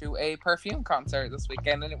just went to a Perfume concert this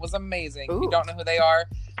weekend, and it was amazing. If you Ooh. don't know who they are,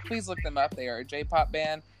 please look them up. They are a J-pop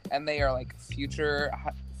band, and they are like future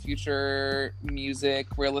music,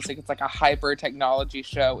 realistic. It's like a hyper technology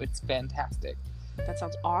show. It's fantastic. That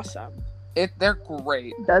sounds awesome. They're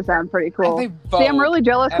great. Does sound pretty cool. And they See, I'm vogue. really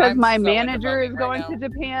jealous And because I'm my so manager into is voguing going right to now.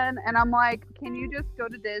 Japan, and I'm like, can you just go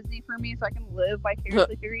to Disney for me so I can live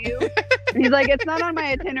vicariously through you? And he's like, it's not on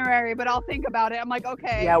my itinerary, but I'll think about it. I'm like,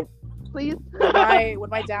 okay, Yeah. please. When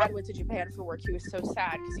my dad went to Japan for work, he was so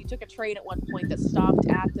sad because he took a train at one point that stopped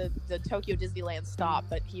at the Tokyo Disneyland stop,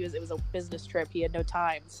 but it was a business trip. He had no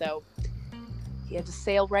time, so he had to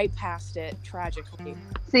sail right past it, tragically.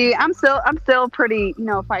 See, I'm still pretty,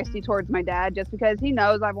 feisty towards my dad, just because he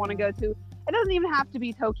knows I want to go to. It doesn't even have to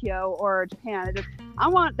be Tokyo or Japan.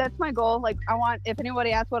 That's my goal. Like, if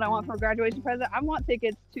anybody asks what I want for a graduation present, I want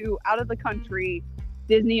tickets to out of the country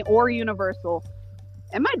Disney or Universal.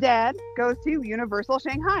 And my dad goes to Universal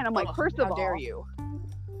Shanghai, and I'm like, first of all, how dare you?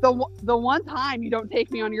 The one time you don't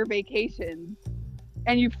take me on your vacation,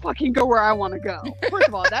 and you fucking go where I want to go. First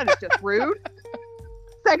of all, that is just rude.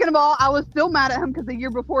 Second of all, I was still mad at him because the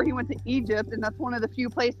year before he went to Egypt, and that's one of the few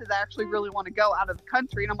places I actually really want to go out of the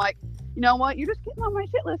country. And I'm like, you know what? You're just getting on my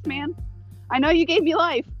shit list, man. I know you gave me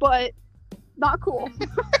life, but not cool.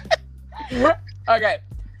 Okay,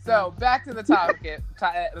 so back to the topic.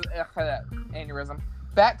 Aneurysm.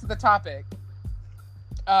 Back to the topic.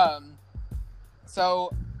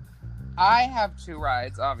 So I have 2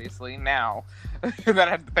 rides, obviously, now that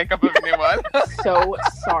I have to think of a new one. So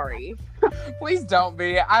sorry. Please don't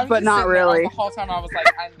be. But not really. The whole time I was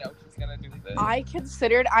like, I know she's gonna do this. I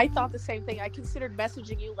thought the same thing. I considered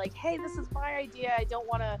messaging you like, hey, this is my idea. I don't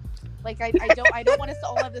want to, like, I don't want us to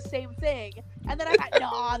all have the same thing. And then I thought,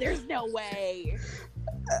 no, there's no way.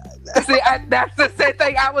 See, that's the same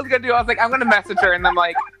thing I was gonna do. I was like, I'm gonna message her, and I'm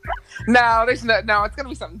like, no, there's no. It's gonna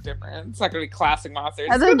be something different. It's not gonna be classic monsters.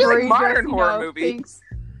 And It's then gonna be Bree like modern just, horror movies. thinks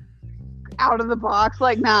out of the box.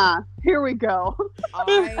 Like, nah, here we go.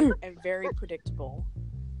 I am very predictable.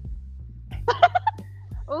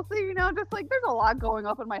 Well, see, just like there's a lot going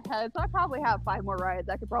up in my head, so I probably have 5 more rides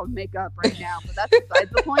I could probably make up right now, but that's besides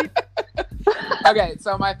the point. Okay,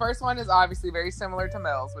 so my first one is obviously very similar to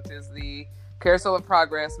Mel's, which is the Carousel of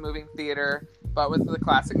Progress moving theater, but with the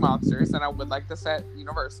classic monsters, and I would like to set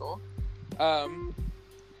Universal.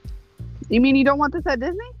 You mean you don't want this at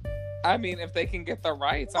Disney? I mean, if they can get the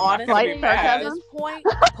rights, I'm Honestly, not gonna be Like, mad. at this point,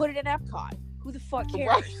 put it in Epcot. Who the fuck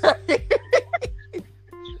cares? Right.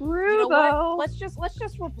 True, You know though. what? Let's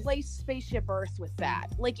just replace Spaceship Earth with that.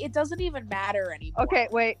 Like, it doesn't even matter anymore. Okay,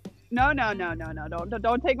 wait. No.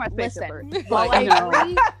 Don't take my spaceship Earth. Listen, while I No.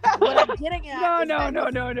 agree, what I'm getting at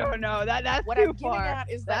No. That's what too I'm getting far. at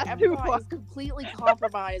is that That's too Epcot far. is completely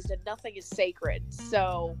compromised and nothing is sacred.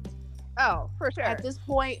 So Oh, for sure. at this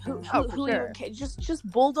point, who Oh, for even sure. just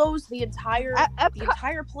bulldoze the entire Epcot, the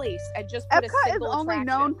entire place and just put a Epcot is single only attraction.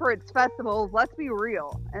 known for its festivals. Let's be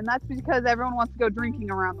real, and that's because everyone wants to go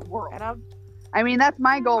drinking around the world. And I mean, that's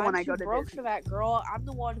my goal I'm when I too go to broke Disney. for that, girl. I'm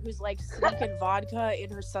the one who's like sneaking vodka in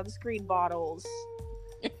her sunscreen bottles.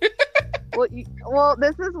 Well,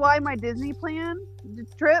 this is why my Disney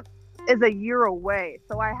trip is a year away,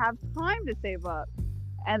 so I have time to save up,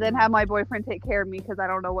 and then have my boyfriend take care of me because I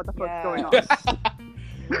don't know what the fuck's going on.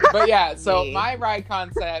 But yeah, so Me. my ride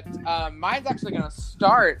concept, mine's actually gonna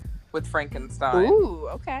start with Frankenstein. Ooh,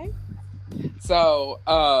 okay. So,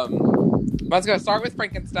 mine's gonna start with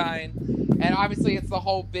Frankenstein, and obviously it's the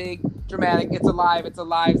whole big dramatic. It's a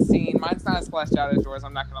live scene. Mine's not as fleshed out as yours.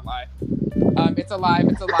 I'm not gonna lie. It's a live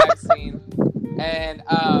scene, and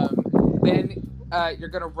then you're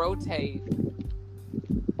gonna rotate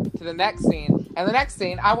to the next scene, and the next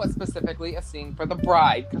scene I want specifically a scene for the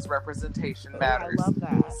bride because representation matters. I love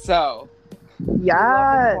that. So, Love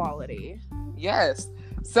Yes. equality. yes.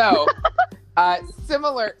 So,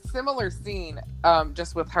 similar scene,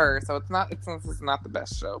 just with her. So this is not the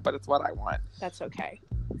best show, but it's what I want. That's okay.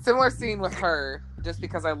 Similar scene with her, just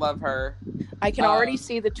because I love her. I can already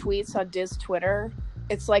see the tweets on Diz Twitter.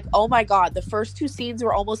 It's like, oh my god, the first 2 scenes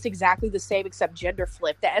were almost exactly the same except gender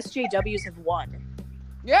flip. The SJWs have won.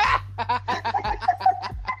 Yeah.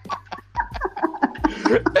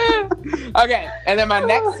 Okay, and then my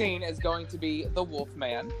next scene is going to be the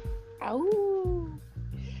Wolfman. Oh.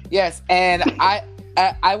 Yes, and I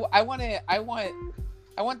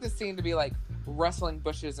want this scene to be like rustling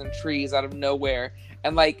bushes and trees out of nowhere,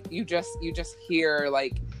 and like you just hear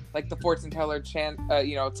like the fortune teller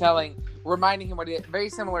telling, reminding him what he did. Very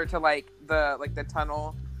similar to like the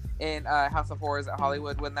tunnel in House of Horrors at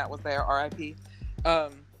Hollywood when that was there. R.I.P.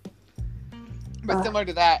 But similar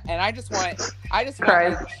to that, and I just want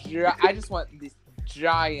this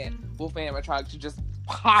giant Wolfman animatronic to just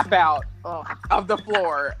pop out of the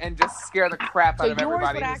floor and just scare the crap out of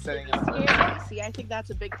everybody who's sitting in the room. See, I think that's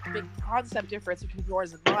a big concept difference between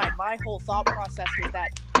yours and mine. My whole thought process was that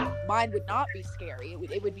mine would not be scary.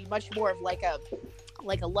 It would be much more of like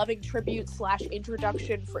a loving tribute /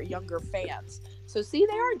 introduction for younger fans. So see,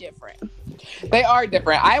 they are different. They are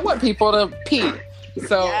different. I want people to pee.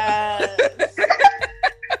 So Yes.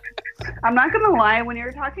 I'm not gonna lie, when you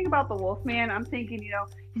were talking about the Wolfman, I'm thinking,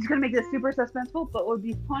 he's gonna make this super suspenseful, but what would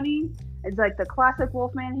be funny is like the classic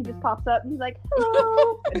Wolfman, he just pops up and he's like,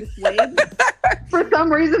 hello, and just waves. For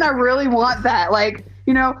some reason, I really want that. Like,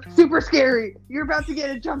 super scary. You're about to get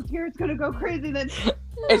a jump scare, it's gonna go crazy, then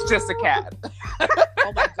it's just a cat.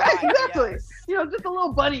 Oh my god. exactly. Yes. Just a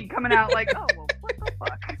little bunny coming out like, oh, well, what the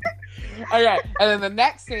fuck? Okay, and then the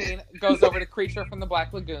next scene goes over to Creature from the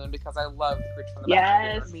Black Lagoon because I love Creature from the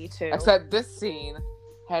Black Lagoon. Me too. Except this scene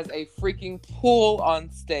has a freaking pool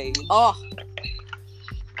on stage. Oh.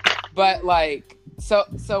 But like, so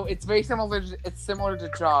it's very similar. It's similar to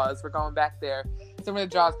Jaws. We're going back there. Similar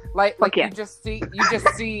to Jaws. Like yeah. you just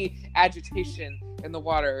see agitation in the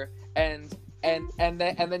water, and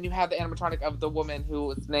then you have the animatronic of the woman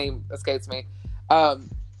whose name escapes me,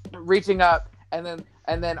 reaching up, and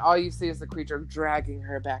then all you see is the creature dragging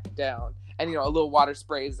her back down, and a little water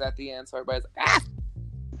sprays at the end, so everybody's like, ah!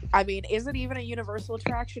 I mean, is it even a Universal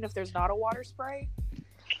attraction if there's not a water spray?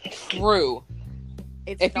 True.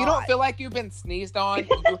 If you don't feel like you've been sneezed on,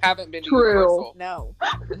 you haven't been to Universal. No.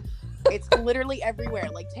 It's literally everywhere.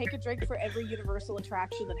 Like, take a drink for every Universal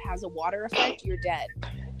attraction that has a water effect, you're dead.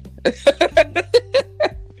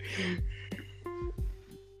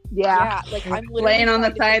 Yeah, like I'm literally laying on the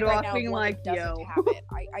trying to think sidewalk right now being what like, doesn't yo. have it.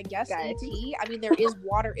 I guess Guys. E.T. I mean, there is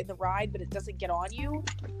water in the ride, but it doesn't get on you.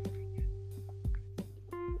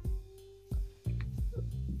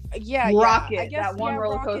 Yeah, Rocket, I guess, that one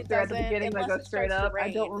roller Rocket coaster at the doesn't, beginning that unless goes it straight starts to up. I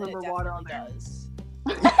rain, don't then it remember water on definitely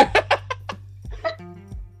that. does.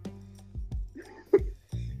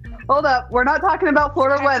 Hold up, we're not talking about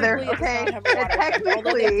Florida weather, Technically, okay? it does not have a water effect,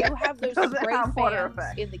 although Technically, they do have those doesn't spray have water fans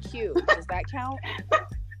effect. in the queue. Does that count?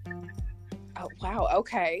 Oh wow,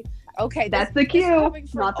 okay. That's the this queue, coming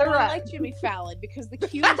from, not the I ride. like Jimmy Fallon because the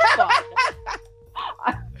queue is fun.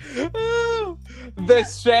 The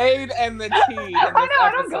shade and the tea in this I don't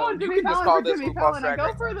go episode. on You Jimmy can just Fallon call for this Jimmy RuPaul's Fallon. I Drag go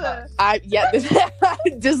Race for the. Yeah,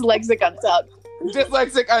 dyslexic untucked.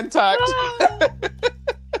 Dyslexic Untucked.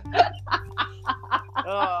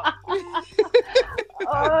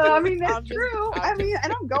 I mean, that's I'm just- true. I'm I mean, I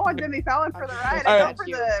don't go on Jimmy Fallon for the ride. All I right. go for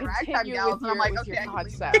the ragtime gals, and I'm like, okay, I can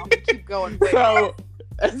leave now. concept. Keep going. With it. So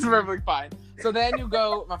it's perfectly fine. So then you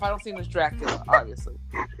go. My final scene is Dracula. Obviously,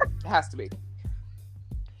 it has to be.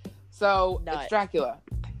 So Nut. it's Dracula,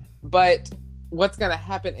 but what's gonna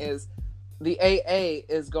happen is the AA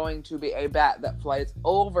is going to be a bat that flies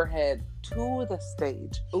overhead to the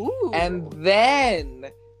stage, Ooh. and then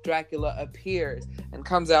Dracula appears and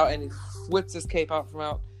comes out and he whips his cape out from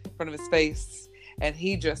out in front of his face, and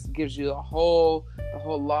he just gives you the whole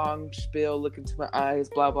long spiel. Look into my eyes,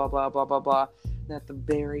 blah blah blah blah blah blah. And at the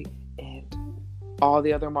very end, all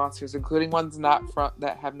the other monsters, including ones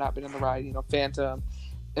that have not been in the ride, Phantom,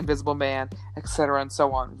 Invisible Man, etc., and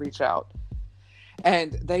so on, reach out,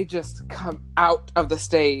 and they just come out of the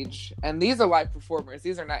stage. And these are live performers;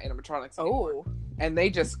 these are not animatronics anymore. Oh. And they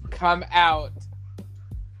just come out.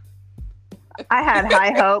 I had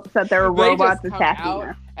high hopes that there were They robots just come attacking out,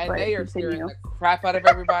 us. and but they are continue. scaring the crap out of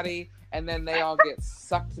everybody, and then they all get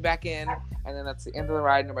sucked back in, and then that's the end of the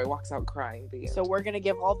ride, and everybody walks out crying. The end. So we're gonna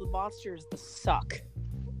give all the monsters the suck.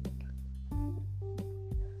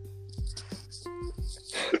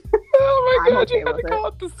 Oh my I'm god, okay you had with to it. call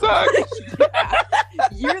it the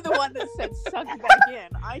suck. You're the one that said suck back in.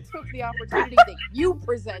 I took the opportunity that you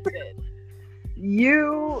presented.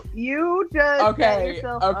 You just Okay, set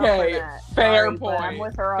yourself up okay, for that. fair Sorry, but I'm point,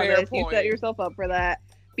 with her on fair this. You point. set yourself up for that.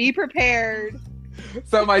 Be prepared.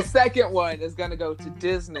 So my second one is gonna go to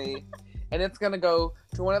Disney, and it's gonna go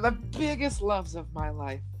to one of the biggest loves of my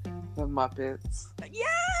life, the Muppets.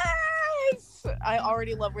 Yes! I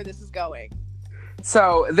already love where this is going.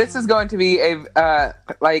 So this is going to be a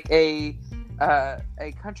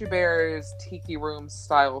Country Bears Tiki Room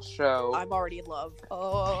style show. I'm already in love.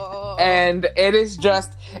 Oh. And it is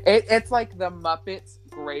just it's like the Muppets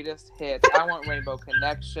greatest hits. I want Rainbow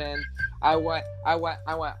Connection. I want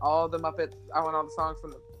all the Muppets. I want all the songs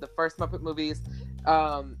from the first Muppet movies.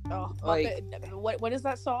 Like what is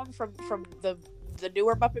that song from the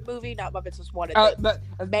newer Muppet movie? Not Muppets was one of the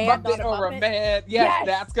Man, Muppet Not a or a Muppet? Man. Yes, Yes!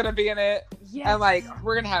 that's gonna be in it. Yes. And like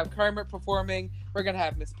we're gonna have Kermit performing. We're gonna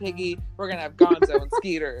have Miss Piggy. We're gonna have Gonzo and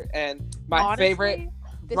Skeeter. And my Honestly, favorite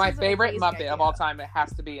this my is an favorite amazing Muppet idea. of all time, it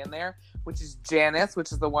has to be in there, which is Janice,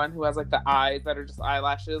 which is the one who has like the eyes that are just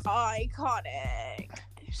eyelashes. Iconic.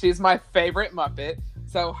 She's my favorite Muppet.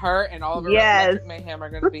 So her and Oliver Yes. Electric Mayhem are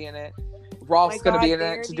going to be in it. Rolf's going to be in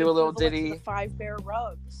it to do a little ditty. The 5 Bear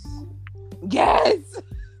Rugs. Yes,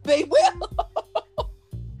 they will.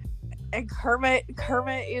 And Kermit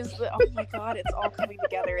is the, oh my god, it's all coming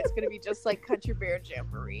together. It's gonna be just like Country Bear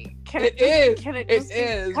Jamboree. Can it just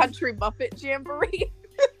be Country Muppet Jamboree?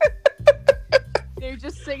 They're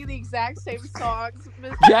just singing the exact same songs.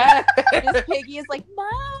 Miss Piggy is like,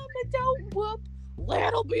 "Mama, don't whoop,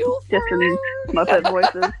 little Buford." Just in Muppet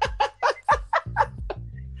voices.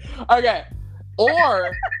 Okay,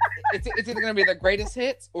 or it's either going to be the greatest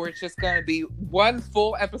hits, or it's just going to be one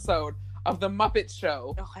full episode of the Muppet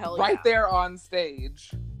Show right there on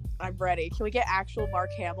stage. I'm ready. Can we get actual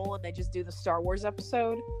Mark Hamill and they just do the Star Wars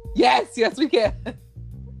episode? Yes, we can.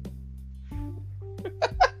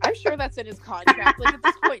 I'm sure that's in his contract. Like at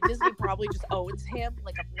this point, Disney probably just owns him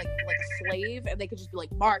like a slave, and they could just be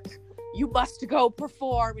like, "Mark, you must go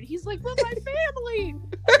perform," and he's like, "But my family,"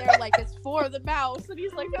 and they're like, "It's for the mouse," and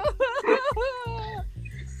he's like,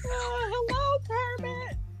 "Hello,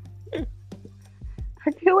 Kermit." I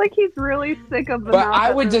feel like he's really sick of the. But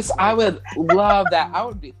I would love that. I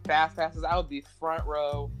would be fast passes. I would be front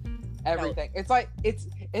row, everything. No. It's like it's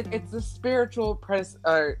the spiritual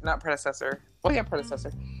predecessor to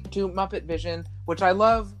Muppet Vision, which I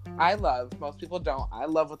love. Most people don't. I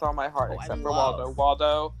love with all my heart, except for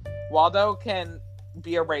Waldo. Waldo can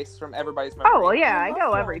be erased from everybody's memory. Oh well, yeah, I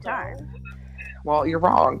go every time. Well, you're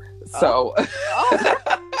wrong. So.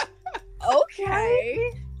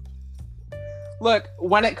 Okay. Look,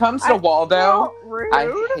 when it comes to Waldo, rude, I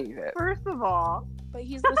hate it. First of all, but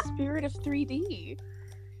he's the spirit of 3D.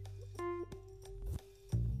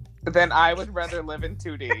 Then I would rather live in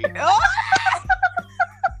 2D.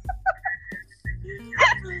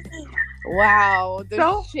 Wow,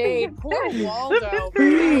 the shade. Poor Waldo.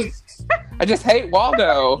 I just hate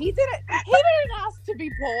Waldo. He didn't ask to be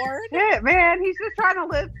born. Yeah, man, he's just trying to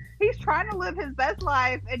live. He's trying to live his best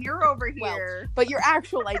life, and you're over here. Well, but your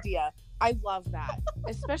actual idea, I love that,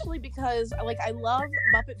 especially because I love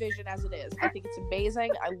Muppet Vision as it is. I think it's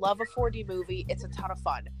amazing. I love a 4D movie. It's a ton of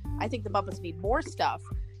fun. I think the Muppets need more stuff,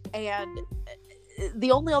 and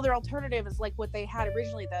the only other alternative is like what they had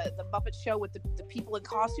originally, the Muppet Show with the people in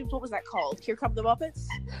costumes. What was that called? Here Come the Muppets?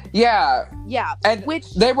 Yeah. And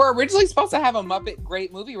which they were originally supposed to have a Muppet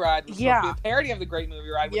Great Movie Ride, which was supposed to be a parody of the Great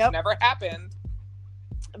Movie Ride, which never happened.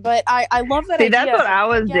 But I love that idea. That's what I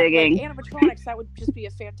was digging. Like animatronics, that would just be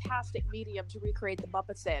a fantastic medium to recreate the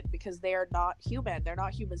Muppets in, because they're not human. They're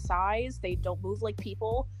not human size. They don't move like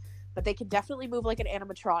people, but they can definitely move like an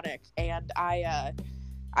animatronic. And I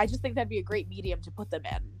just think that'd be a great medium to put them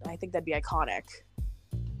in. I think that'd be iconic.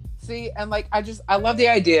 See, and I love the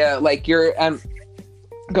idea. Like you're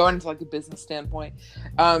going into like a business standpoint.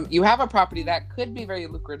 You have a property that could be very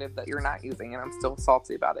lucrative that you're not using, and I'm still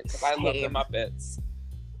salty about it because I love the Muppets.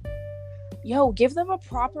 Yo, give them a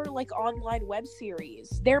proper online web series.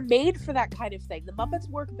 They're made for that kind of thing. The Muppets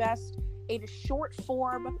work best in short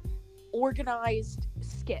form, organized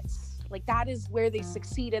skits. Like that is where they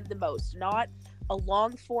succeeded the most, not a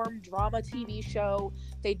long form drama TV show.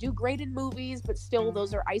 They do great in movies, but still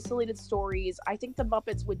those are isolated stories. I think the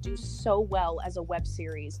Muppets would do so well as a web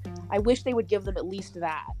series. I wish they would give them at least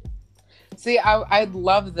that. See, I'd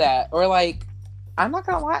love that. Or I'm not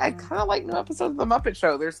gonna lie, I kind of like new episodes of the Muppet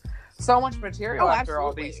Show. There's so much material after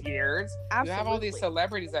all these years. Absolutely. You have all these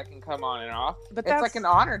celebrities that can come on and off. But it's like an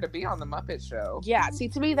honor to be on the Muppet Show. Yeah, see,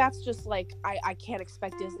 to me, that's just I can't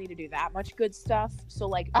expect Disney to do that much good stuff. So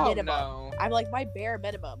minimum. No. I'm my bare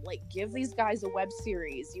minimum. Give these guys a web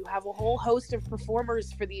series. You have a whole host of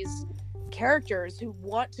performers for these characters who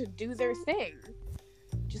want to do their thing.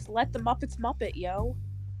 Just let the Muppets Muppet, yo.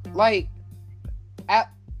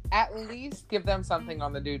 At least give them something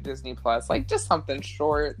on the new Disney Plus, just something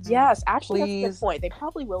short. Yes, actually, please. That's a good point. They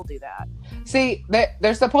probably will do that. See,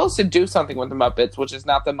 they're supposed to do something with the Muppets, which is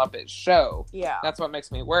not the Muppet Show. Yeah, that's what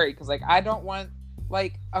makes me worry because I don't want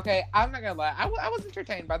okay, I'm not gonna lie, I was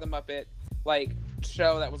entertained by the Muppet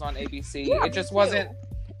show that was on ABC. Yeah, it just wasn't.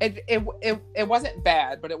 It wasn't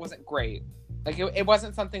bad, but it wasn't great. It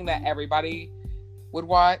wasn't something that everybody would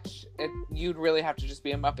watch. You'd really have to just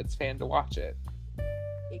be a Muppets fan to watch it.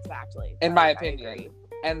 Exactly. In my opinion.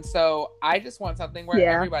 And so I just want something where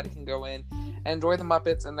everybody can go in and enjoy the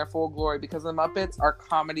Muppets in their full glory, because the Muppets are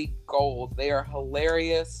comedy gold. They are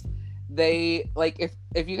hilarious. They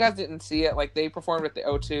if you guys didn't see it, they performed at the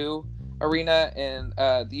O2 Arena in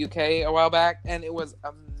the UK a while back, and it was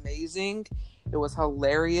amazing. It was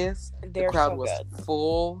hilarious. The crowd was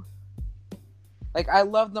full. I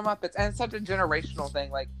love the Muppets, and it's such a generational thing.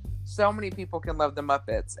 So many people can love the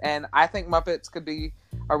Muppets, and I think Muppets could be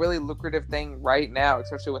a really lucrative thing right now,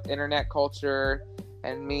 especially with internet culture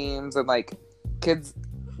and memes and like kids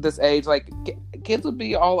this age. Like kids would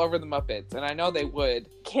be all over the Muppets, and I know they would.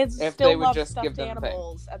 Kids if still they would love just give stuffed them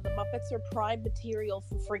animals, and the Muppets are prime material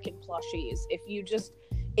for freaking plushies.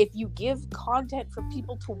 If you give content for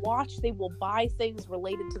people to watch, they will buy things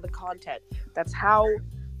related to the content. That's how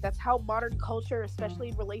modern culture, especially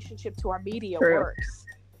in relationship to our media, works.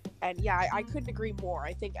 And yeah, I couldn't agree more.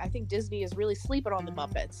 I think Disney is really sleeping on the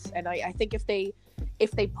Muppets, and I think if they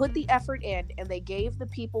put the effort in and they gave the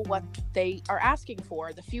people what they are asking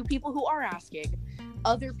for, the few people who are asking,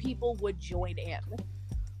 other people would join in.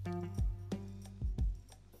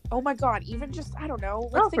 Oh my god, even just, I don't know,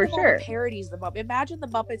 like think of all the parodies the Muppets. Imagine the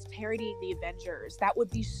Muppets parodying the Avengers. That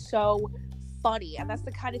would be so funny, and that's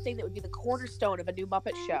the kind of thing that would be the cornerstone of a new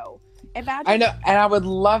Muppet show. Imagine. I know, and I would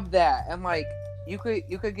love that. And like you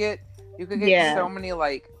could get so many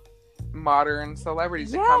like modern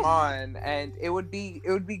celebrities to come on, and it would be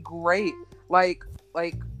great. Like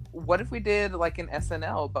what if we did like an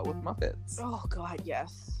SNL but with Muppets? Oh god,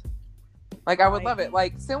 yes. Like I would love it,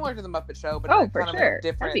 like similar to the Muppet Show, but in kind of a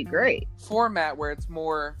different That'd be great. format where it's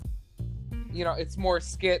more, it's more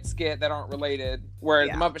skit that aren't related. Where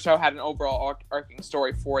the Muppet Show had an overall arcing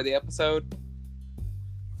story for the episode.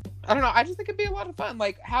 I don't know. I just think it'd be a lot of fun.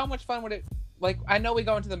 Like, how much fun would it? Like, I know we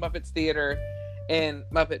go into the Muppets theater in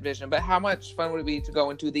Muppet Vision, but how much fun would it be to go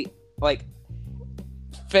into the like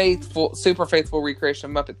super faithful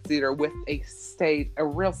recreation of Muppet Theater with a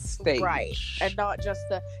real stage, right? And not just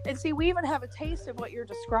and see, we even have a taste of what you're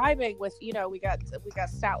describing with, we got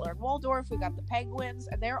Statler and Waldorf, we got the Penguins,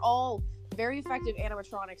 and they're all very effective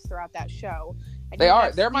animatronics throughout that show. And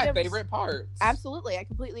they're my favorite parts. Absolutely, I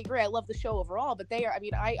completely agree. I love the show overall, but they are. I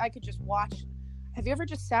mean, I could just watch. Have you ever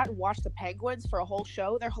just sat and watched the Penguins for a whole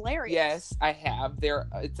show? They're hilarious. Yes, I have.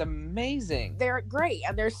 It's amazing. They're great,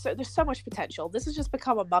 and there's so much potential. This has just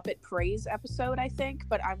become a Muppet praise episode, I think,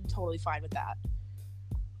 but I'm totally fine with that.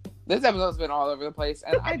 This episode's been all over the place,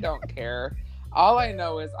 and I don't care. All I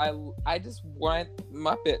know is I just want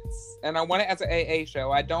Muppets, and I want it as an AA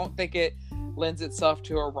show. I don't think it lends itself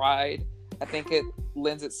to a ride. I think it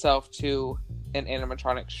lends itself to an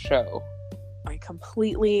animatronic show. I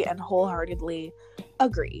completely and wholeheartedly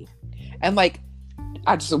agree. And like,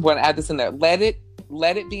 I just want to add this in there. Let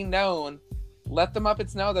it be known. Let the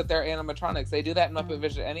Muppets know that they're animatronics. They do that in Muppet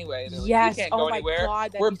Vision anyway. They're yes. Like, you can't go anywhere.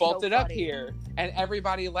 God, we're bolted up here. And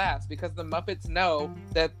everybody laughs because the Muppets know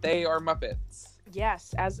that they are Muppets.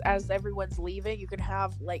 Yes, as everyone's leaving, you can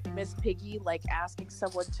have like Miss Piggy like asking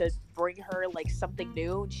someone to bring her like something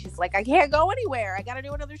new, and she's like, "I can't go anywhere. I got to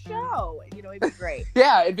do another show." It'd be great.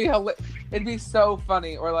 Yeah, it'd be so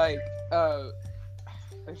funny. Or like,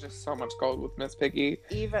 there's just so much gold with Miss Piggy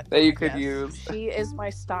that you could use. She is my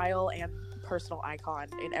style and personal icon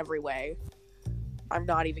in every way. I'm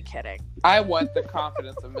not even kidding. I want the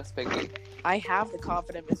confidence of Miss Piggy. I have the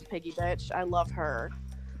confident Miss Piggy, bitch. I love her.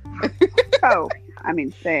 Oh, I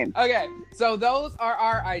mean, same. Okay, so those are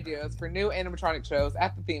our ideas for new animatronic shows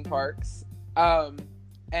at the theme parks.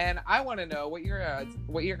 And I want to know what your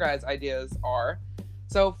guys' ideas are.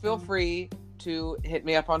 So feel free to hit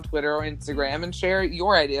me up on Twitter or Instagram and share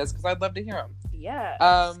your ideas because I'd love to hear them.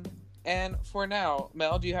 Yeah. And for now,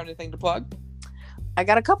 Mel, do you have anything to plug? I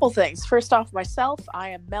got a couple things. First off, myself, I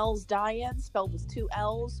am Mel's Diane, spelled with 2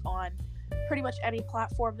 L's, on pretty much any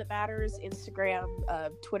platform that matters: Instagram,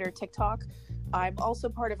 Twitter, TikTok. I'm also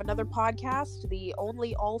part of another podcast, the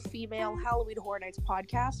only all-female Halloween Horror Nights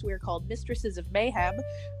podcast. We're called Mistresses of Mayhem,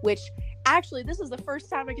 which actually, this is the first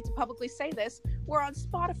time I get to publicly say this. We're on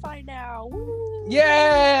Spotify now. Woo!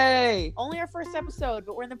 Yay! Only our first episode,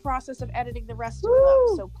 but we're in the process of editing the rest of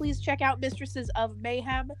them. So please check out Mistresses of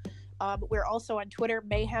Mayhem. We're also on Twitter,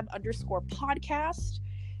 mayhem_podcast.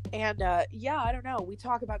 And I don't know. We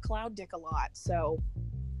talk about clown dick a lot, so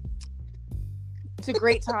it's a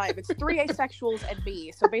great time. It's 3 asexuals and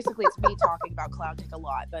me, so basically it's me talking about clown dick a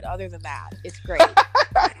lot. But other than that, it's great.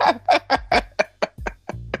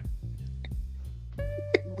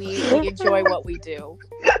 we enjoy what we do.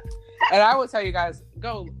 And I will tell you guys,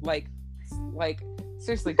 go like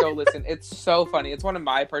seriously, go listen. It's so funny. It's one of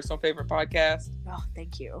my personal favorite podcasts. Oh,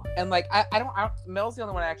 thank you. And like, I don't Mel's the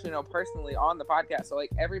only one I actually know personally on the podcast. So like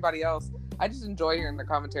everybody else, I just enjoy hearing the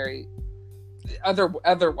commentary.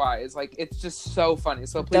 Otherwise, like, it's just so funny.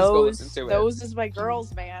 So please go listen to it. Those is my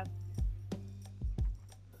girls, man.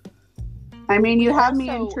 I mean, you have me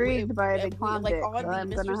intrigued by the clown dick. On the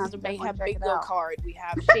Mistresses of Mayhem bingo card, we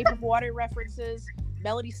have Shape of Water references,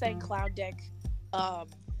 Melody saying clown dick,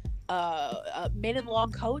 men in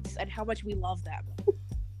long coats, and how much we love them.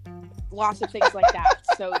 lots of things like that.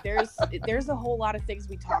 So there's a whole lot of things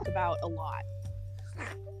we talk about a lot.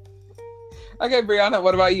 Okay, Brianna,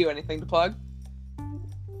 what about you? Anything to plug?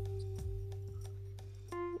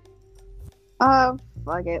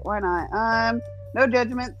 Fuck it, why not? No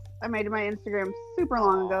judgments. I made my Instagram super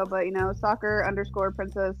long ago, but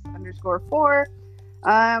soccer_princess_4.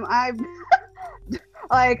 I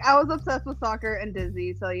I was obsessed with soccer and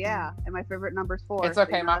Disney, so yeah, and my favorite number's 4. It's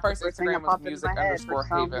okay. So, my that's first the thing that Instagram was popped into my head for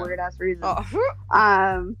some music_haven. weird ass reason. Oh.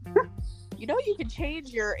 You You can change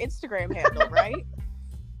your Instagram handle, right?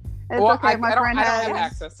 It's Well, okay. I My don't friend have has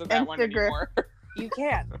access to that one Instagram. anymore. You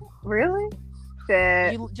can. Really?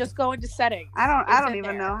 Shit. You just go into settings. I It's don't in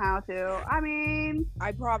even there. know how to. I mean,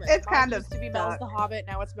 I promise. It's Mine kind of used to be Mel's stuck. the Hobbit.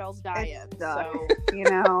 Now it's Mel's Diet. It's stuck. So you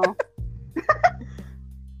know.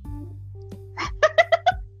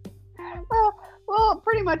 well,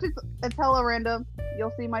 pretty much it's hella random.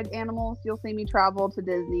 You'll see my animals. You'll see me travel to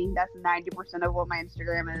Disney. That's 90% of what my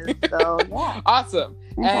Instagram is. So yeah. Awesome.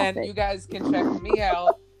 And Fantastic. you guys can check me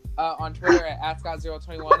out on Twitter at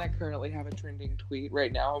 @Scott021. I currently have a trending tweet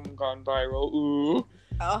right now. I'm gone viral. Ooh.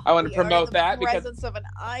 I want to we are promote the that because presence of an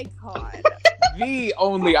icon. the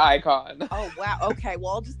only icon. Oh wow. Okay.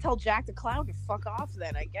 Well, I'll just tell Jack the Clown to fuck off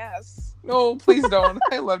then. I guess. No, please don't.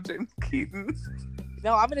 I love James Keaton.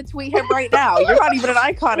 No, I'm gonna tweet him right now. You're not even an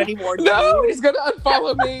icon anymore, dude. No, he's gonna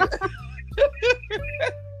unfollow me.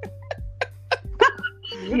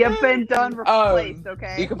 You've been done replaced.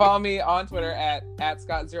 Okay. You can follow me on Twitter at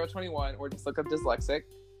Scott021 or just look up Dyslexic.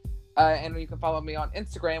 And you can follow me on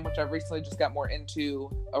Instagram, which I've recently just got more into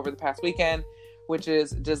over the past weekend, which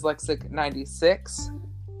is Dyslexic96.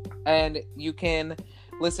 And you can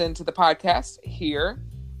listen to the podcast here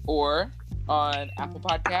or on Apple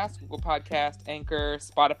Podcasts, Google Podcasts, Anchor,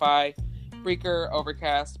 Spotify, Breaker,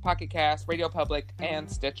 Overcast, Pocket Cast, Radio Public, and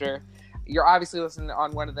Stitcher. You're obviously listening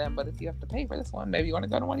on one of them, but if you have to pay for this one, maybe you want to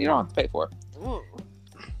go to one you don't have to pay for. Ooh.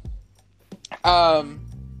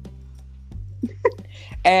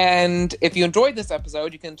 And if you enjoyed this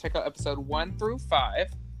episode, you can check out episode 1 through 5.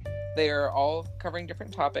 They are all covering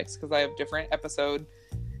different topics because I have different episode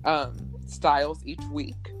styles each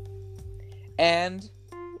week. And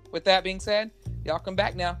with that being said, y'all come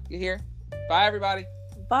back now. You hear? Bye, everybody.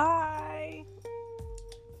 Bye.